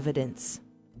the evidence.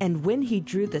 And when he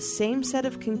drew the same set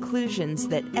of conclusions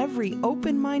that every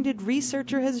open-minded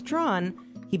researcher has drawn,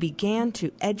 he began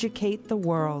to educate the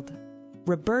world.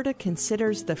 Roberta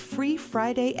considers the free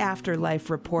Friday Afterlife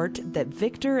report that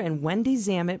Victor and Wendy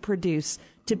Zamet produce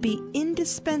to be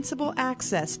indispensable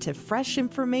access to fresh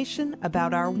information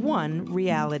about our one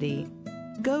reality.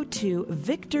 Go to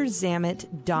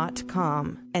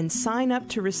victorzamet.com and sign up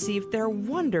to receive their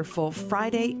wonderful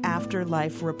Friday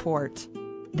Afterlife report.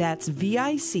 That's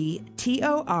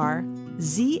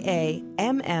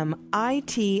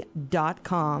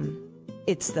VictorZammit.com.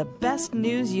 It's the best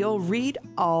news you'll read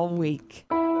all week.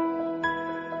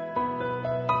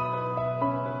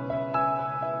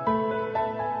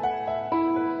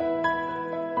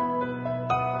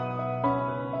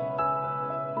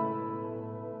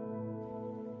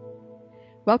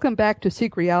 Welcome back to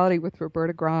Seek Reality with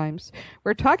Roberta Grimes.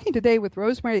 We're talking today with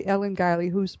Rosemary Ellen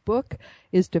Guiley, whose book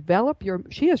is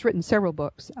she has written several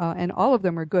books, and all of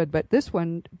them are good, but this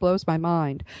one blows my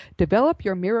mind. Develop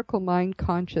Your Miracle Mind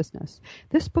Consciousness.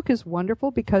 This book is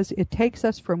wonderful because it takes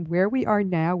us from where we are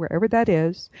now, wherever that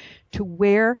is, to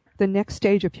where the next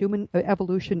stage of human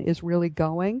evolution is really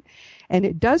going. And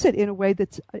it does it in a way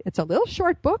it's a little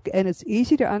short book and it's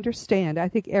easy to understand. I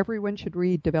think everyone should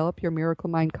read Develop Your Miracle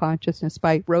Mind Consciousness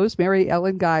by Rosemary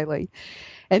Ellen Guiley.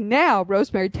 And now,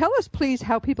 Rosemary, tell us please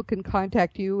how people can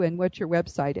contact you and what your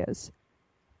website is.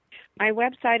 My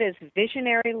website is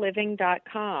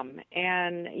visionaryliving.com,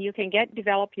 and you can get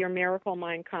Develop Your Miracle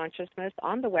Mind Consciousness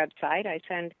on the website. I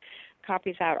send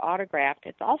copies out autographed.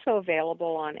 It's also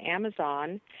available on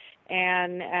Amazon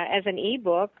and as an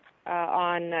ebook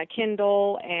on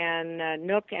Kindle and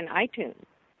Nook and iTunes.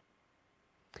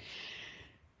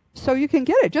 So you can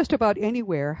get it just about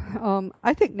anywhere.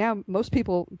 I think now most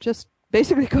people just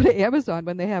basically go to Amazon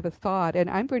when they have a thought, and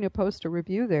I'm going to post a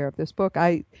review there of this book.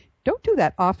 I don't do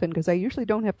that often because I usually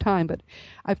don't have time, but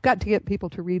I've got to get people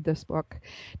to read this book.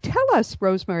 Tell us,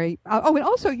 Rosemary, and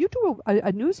also you do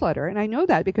a newsletter, and I know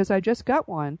that because I just got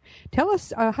one. Tell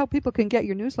us how people can get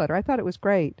your newsletter. I thought it was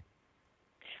great.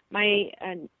 My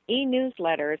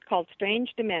e-newsletter is called Strange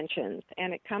Dimensions,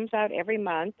 and it comes out every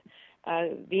month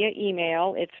via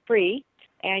email. It's free,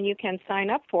 and you can sign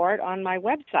up for it on my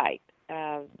website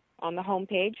on the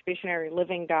homepage,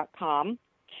 visionaryliving.com.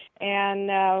 And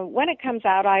when it comes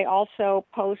out, I also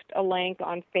post a link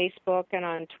on Facebook and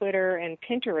on Twitter and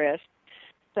Pinterest.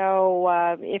 So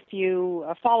if you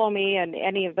follow me in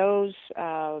any of those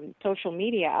social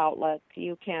media outlets,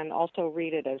 you can also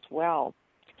read it as well.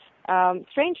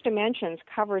 Strange Dimensions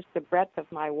covers the breadth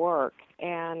of my work.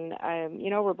 And,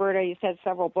 Roberta, you said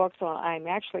several books. Well, I'm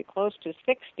actually close to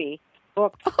 60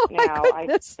 books now.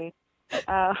 I've been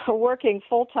working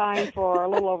full-time for a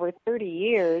little over 30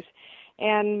 years.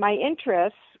 And my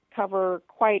interests cover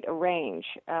quite a range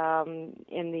in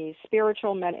the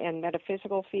spiritual and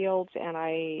metaphysical fields, and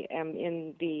I am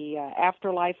in the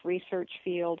afterlife research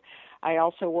field. I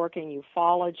also work in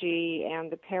ufology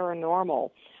and the paranormal.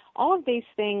 All of these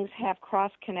things have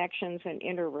cross-connections and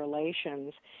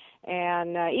interrelations.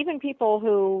 And even people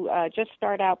who just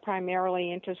start out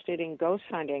primarily interested in ghost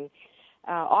hunting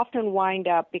often wind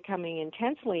up becoming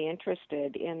intensely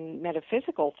interested in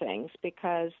metaphysical things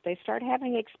because they start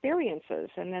having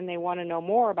experiences and then they want to know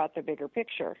more about the bigger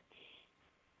picture.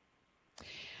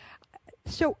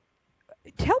 So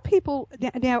tell people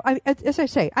now, as I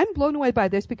say, I'm blown away by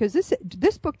this because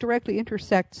this book directly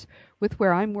intersects with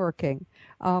where I'm working,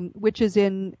 which is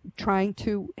in trying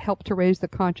to help to raise the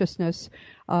consciousness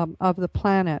of the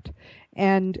planet.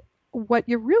 And what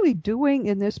you're really doing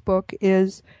in this book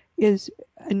is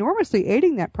enormously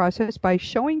aiding that process by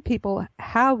showing people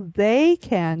how they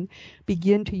can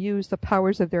begin to use the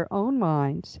powers of their own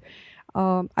minds.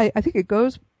 I think it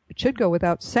should go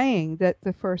without saying that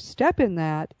the first step in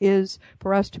that is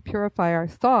for us to purify our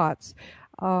thoughts,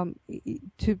 to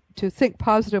think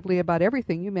positively about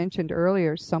everything. You mentioned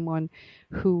earlier someone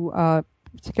who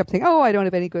kept saying, I don't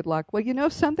have any good luck. Well, you know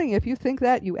something? If you think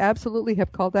that, you absolutely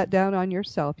have called that down on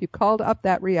yourself. You called up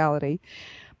that reality.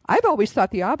 I've always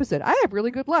thought the opposite. I have really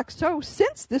good luck. So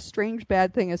since this strange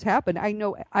bad thing has happened, I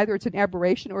know either it's an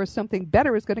aberration or something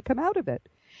better is going to come out of it.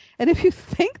 And if you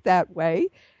think that way,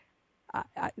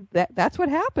 that's what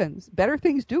happens. Better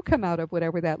things do come out of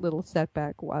whatever that little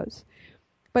setback was.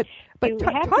 But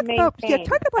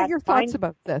talk about your thoughts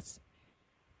about this.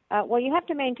 Well, you have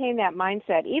to maintain that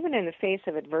mindset even in the face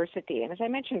of adversity. And as I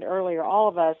mentioned earlier, all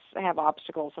of us have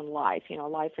obstacles in life.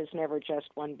 Life is never just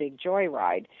one big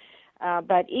joyride.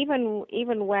 But even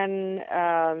when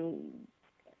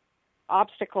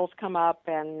obstacles come up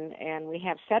and we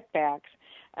have setbacks,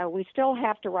 we still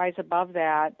have to rise above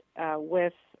that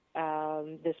with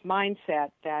this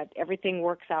mindset that everything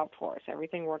works out for us,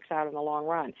 everything works out in the long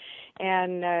run.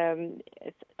 And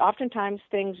oftentimes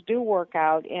things do work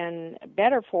out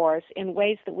better for us in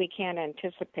ways that we can't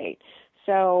anticipate.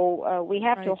 So we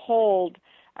have to hold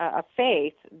a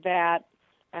faith that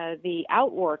the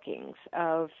outworkings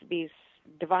of these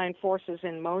divine forces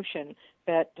in motion,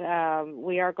 that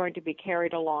we are going to be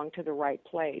carried along to the right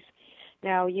place.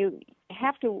 Now, you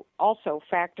have to also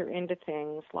factor into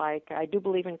things like, I do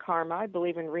believe in karma, I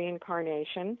believe in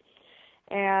reincarnation,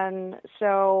 and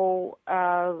so,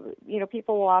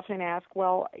 people will often ask,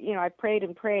 well, I prayed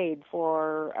and prayed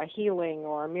for a healing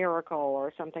or a miracle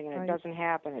or something, and it doesn't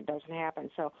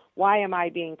happen, so why am I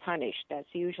being punished?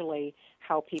 That's usually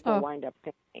how people wind up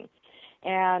thinking.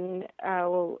 And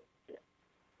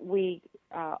we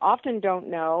often don't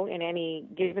know in any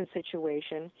given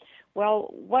situation, well,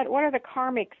 what are the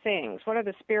karmic things? What are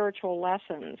the spiritual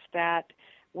lessons that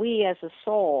we as a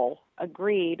soul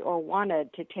agreed or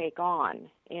wanted to take on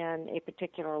in a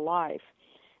particular life?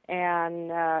 And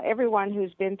everyone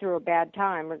who's been through a bad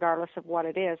time, regardless of what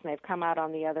it is, and they've come out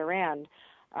on the other end,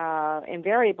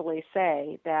 invariably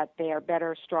say that they are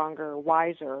better, stronger,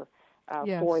 wiser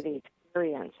for the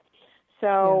experience.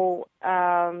 So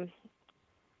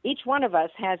each one of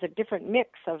us has a different mix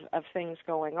of things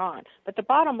going on. But the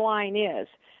bottom line is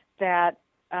that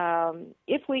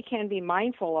if we can be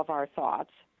mindful of our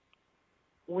thoughts,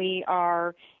 we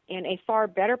are in a far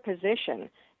better position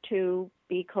to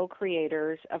be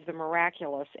co-creators of the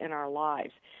miraculous in our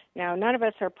lives. Now, none of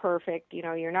us are perfect.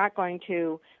 You're not going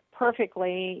to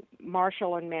perfectly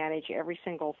marshal and manage every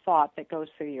single thought that goes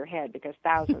through your head, because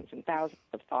thousands and thousands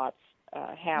of thoughts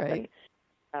happen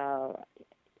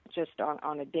just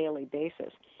on a daily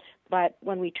basis. But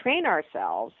when we train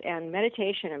ourselves, and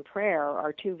meditation and prayer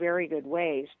are two very good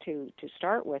ways to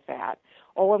start with that,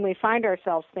 or when we find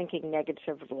ourselves thinking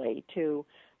negatively, to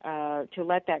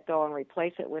let that go and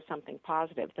replace it with something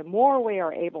positive. The more we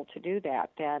are able to do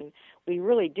that, then we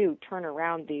really do turn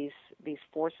around these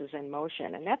forces in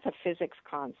motion. And that's a physics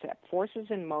concept, forces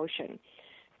in motion,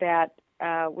 that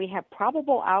we have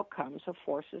probable outcomes of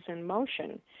forces in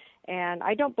motion. And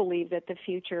I don't believe that the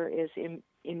future is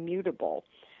immutable.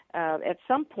 At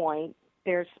some point,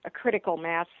 there's a critical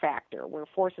mass factor where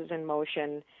forces in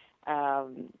motion,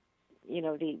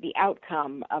 the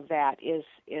outcome of that is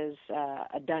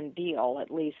a done deal, at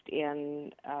least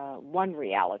in one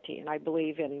reality. And I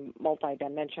believe in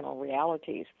multidimensional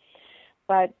realities.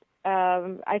 But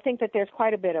I think that there's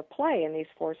quite a bit of play in these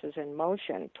forces in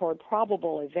motion toward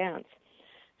probable events.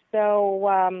 So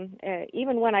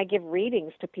even when I give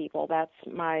readings to people, that's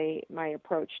my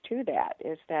approach to that,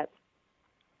 is that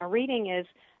a reading is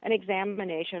an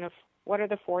examination of what are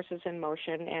the forces in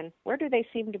motion and where do they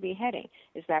seem to be heading.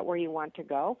 Is that where you want to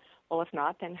go? Well, if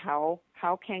not, then how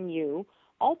can you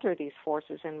alter these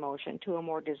forces in motion to a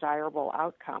more desirable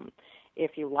outcome?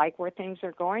 If you like where things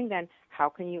are going, then how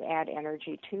can you add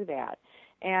energy to that?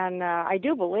 And I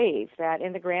do believe that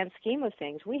in the grand scheme of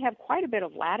things, we have quite a bit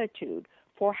of latitude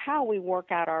for how we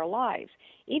work out our lives.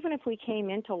 Even if we came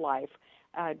into life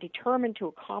determined to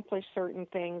accomplish certain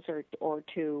things or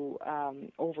to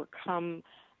overcome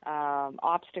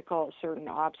certain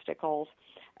obstacles,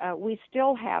 we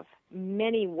still have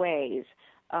many ways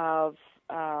of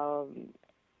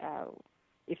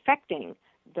effecting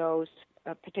those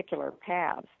particular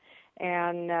paths.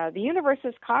 And the universe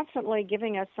is constantly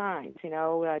giving us signs.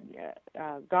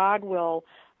 God will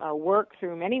work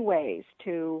through many ways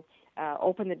to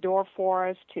open the door for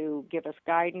us, to give us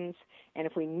guidance. And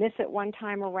if we miss it one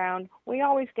time around, we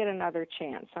always get another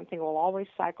chance. Something will always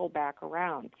cycle back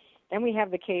around. Then we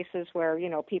have the cases where,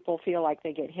 people feel like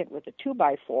they get hit with a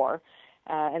 2x4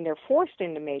 and they're forced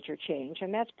into major change.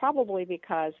 And that's probably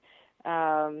because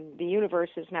the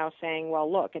universe is now saying,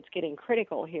 well, look, it's getting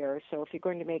critical here. So if you're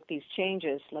going to make these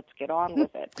changes, let's get on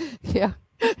with it. Yeah.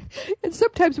 And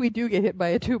sometimes we do get hit by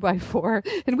a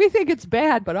 2x4 and we think it's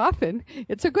bad, but often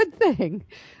it's a good thing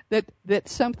that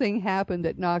something happened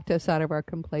that knocked us out of our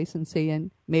complacency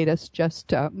and made us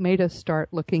start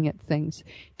looking at things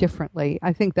differently.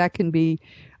 I think that can be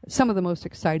some of the most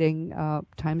exciting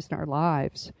times in our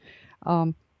lives.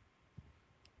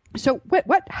 So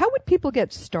how would people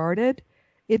get started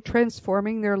in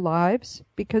transforming their lives?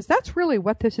 Because that's really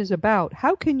what this is about.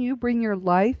 How can you bring your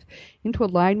life into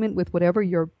alignment with whatever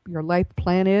your life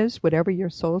plan is, whatever your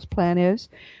soul's plan is,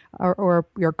 or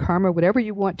your karma, whatever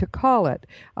you want to call it?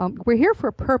 We're here for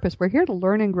a purpose. We're here to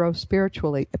learn and grow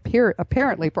spiritually.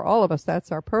 Apparently, for all of us,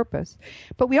 that's our purpose.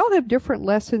 But we all have different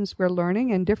lessons we're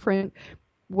learning and different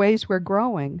ways we're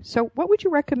growing. So what would you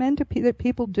recommend that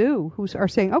people do who are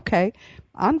saying, okay,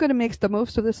 I'm going to make the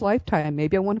most of this lifetime.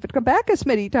 Maybe I want it to come back as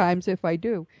many times if I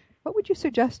do. What would you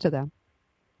suggest to them?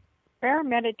 Prayer,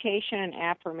 meditation, and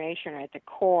affirmation are at the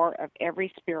core of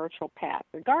every spiritual path,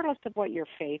 regardless of what your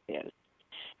faith is.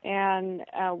 And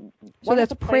so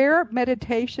that's prayer,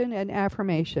 meditation, and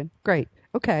affirmation. Great.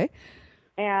 Okay.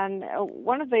 And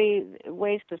one of the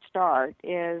ways to start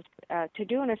is to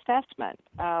do an assessment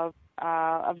of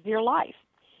your life.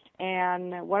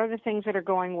 And what are the things that are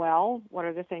going well? What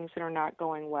are the things that are not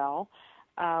going well?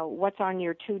 What's on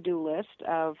your to-do list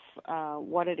of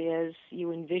what it is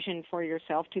you envision for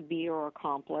yourself to be or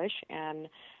accomplish, and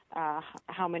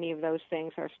how many of those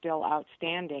things are still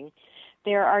outstanding.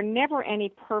 There are never any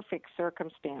perfect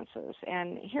circumstances.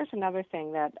 And here's another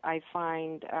thing that I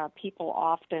find people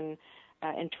often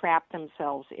entrap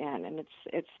themselves in, and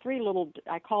it's three little,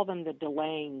 I call them the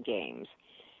delaying games.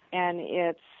 And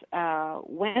it's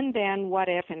when, then, what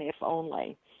if, and if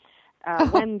only.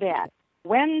 When, then.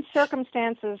 When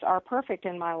circumstances are perfect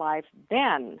in my life,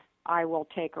 then I will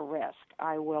take a risk.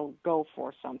 I will go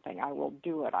for something. I will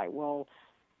do it. I will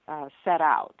set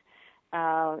out.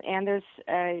 And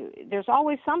there's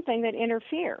always something that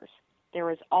interferes. There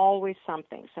is always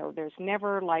something. So there's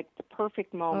never like the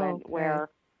perfect moment where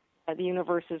the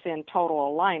universe is in total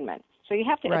alignment. So you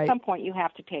have to, at some point, you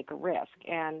have to take a risk.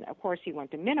 And, of course, you want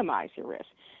to minimize your risk.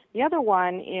 The other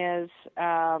one is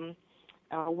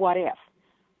what if?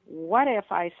 What if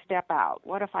I step out?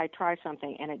 What if I try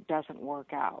something and it doesn't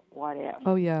work out? What if?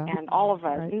 Oh, yeah. And all of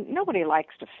us, nobody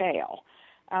likes to fail,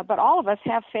 but all of us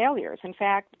have failures. In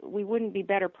fact, we wouldn't be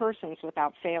better persons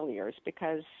without failures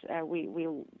because we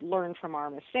learn from our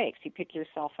mistakes. You pick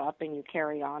yourself up and you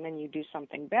carry on and you do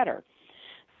something better.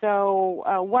 So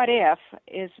what if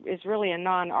is really a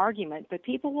non-argument, but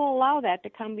people will allow that to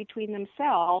come between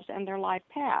themselves and their life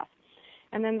path.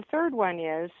 And then the third one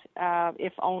is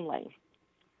if only.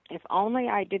 If only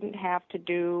I didn't have to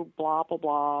do blah, blah,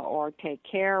 blah, or take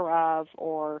care of,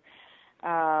 or,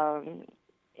 again,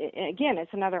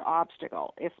 it's another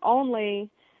obstacle. If only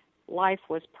life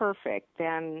was perfect,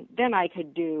 then I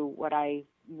could do what I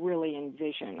really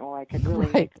envision, or I could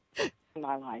really make in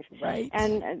my life. Right.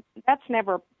 And that's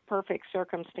never a perfect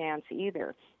circumstance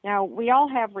either. Now, we all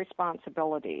have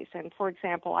responsibilities. And, for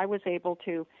example, I was able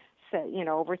to,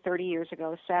 over 30 years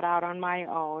ago, set out on my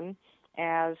own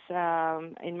as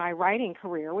in my writing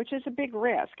career, which is a big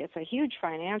risk. It's a huge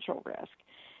financial risk.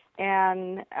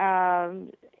 And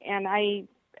I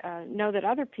know that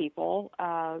other people,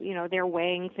 they're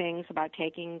weighing things about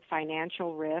taking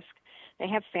financial risk. They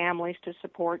have families to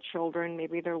support children.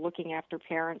 Maybe they're looking after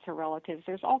parents or relatives.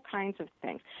 There's all kinds of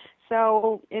things.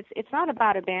 So it's not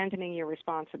about abandoning your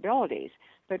responsibilities,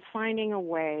 but finding a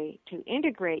way to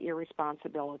integrate your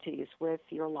responsibilities with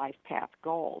your life path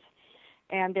goals.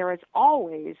 And there is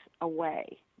always a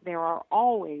way. There are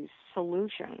always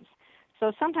solutions.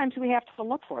 So sometimes we have to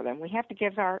look for them. We have to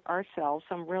give ourselves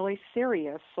some really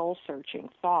serious soul-searching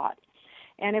thought.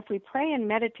 And if we pray and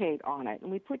meditate on it, and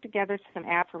we put together some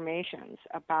affirmations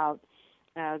about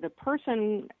the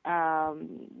person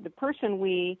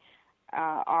we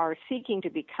are seeking to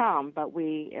become, but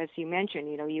we, as you mentioned,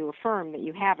 you affirm that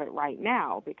you have it right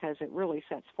now because it really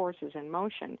sets forces in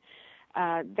motion.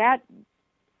 That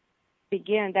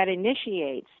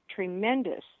initiates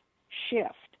tremendous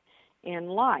shift in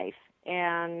life.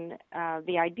 And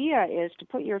the idea is to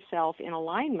put yourself in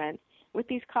alignment with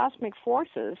these cosmic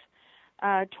forces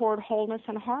toward wholeness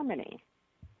and harmony.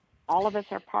 All of us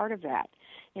are part of that.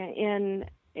 In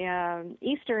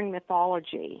Eastern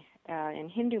mythology, in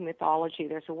Hindu mythology,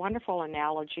 there's a wonderful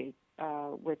analogy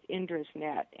with Indra's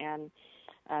net. And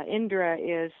Indra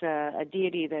is a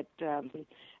deity that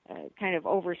kind of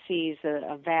oversees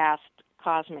a vast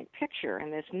cosmic picture,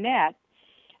 and this net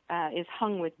is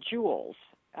hung with jewels.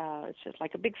 It's just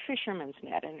like a big fisherman's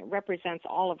net, and it represents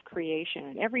all of creation.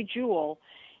 And every jewel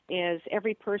is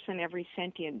every person, every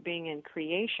sentient being in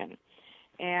creation.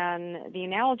 And the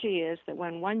analogy is that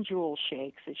when one jewel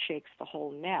shakes, it shakes the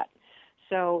whole net.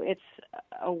 So it's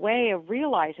a way of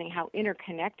realizing how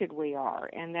interconnected we are,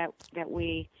 and that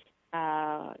we,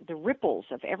 the ripples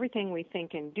of everything we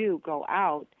think and do go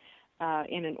out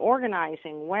in an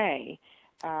organizing way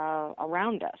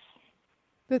around us.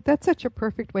 That's such a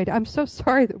perfect way to. I'm so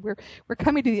sorry that we're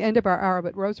coming to the end of our hour,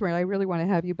 but Rosemary, I really want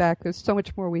to have you back. There's so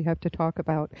much more we have to talk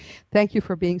about. Thank you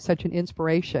for being such an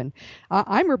inspiration.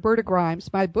 I'm Roberta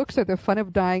Grimes. My books are The Fun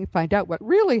of Dying, Find Out What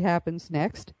Really Happens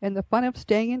Next, and The Fun of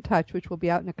Staying in Touch, which will be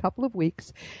out in a couple of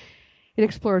weeks. It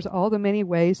explores all the many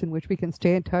ways in which we can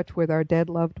stay in touch with our dead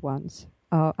loved ones.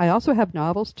 I also have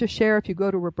novels to share. If you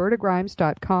go to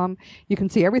robertagrimes.com, you can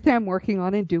see everything I'm working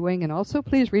on and doing. And also,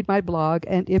 please read my blog.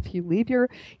 And if you leave your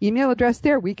email address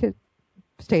there, we can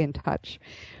stay in touch.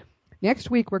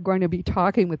 Next week, we're going to be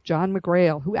talking with John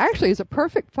McGrail, who actually is a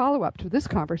perfect follow-up to this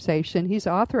conversation. He's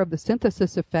author of The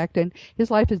Synthesis Effect, and his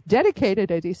life is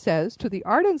dedicated, as he says, to the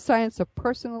art and science of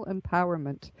personal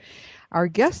empowerment. Our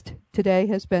guest today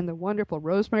has been the wonderful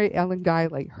Rosemary Ellen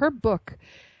Guiley. Her book,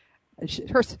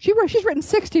 she's written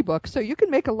 60 books, so you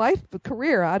can make a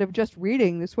career out of just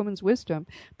reading this woman's wisdom.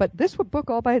 But this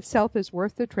book all by itself is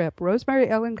worth the trip. Rosemary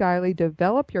Ellen Guiley,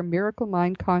 Develop Your Miracle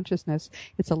Mind Consciousness.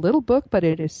 It's a little book, but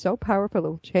it is so powerful it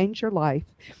will change your life.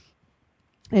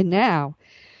 And now,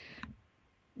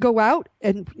 go out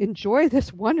and enjoy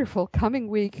this wonderful coming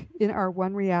week in our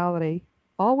One Reality,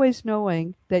 always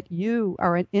knowing that you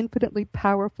are an infinitely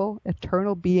powerful,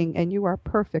 eternal being, and you are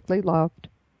perfectly loved.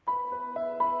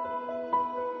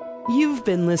 You've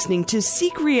been listening to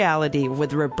Seek Reality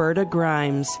with Roberta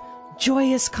Grimes.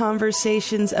 Joyous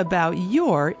conversations about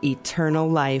your eternal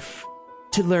life.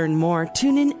 To learn more,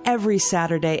 tune in every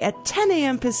Saturday at 10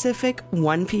 a.m. Pacific,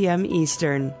 1 p.m.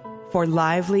 Eastern. For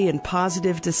lively and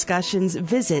positive discussions,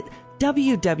 visit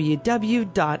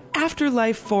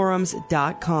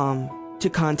www.afterlifeforums.com. To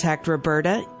contact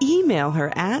Roberta, email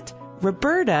her at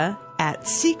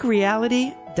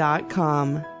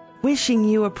roberta@seekreality.com. Wishing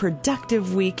you a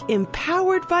productive week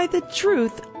empowered by the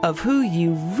truth of who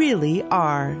you really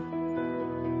are.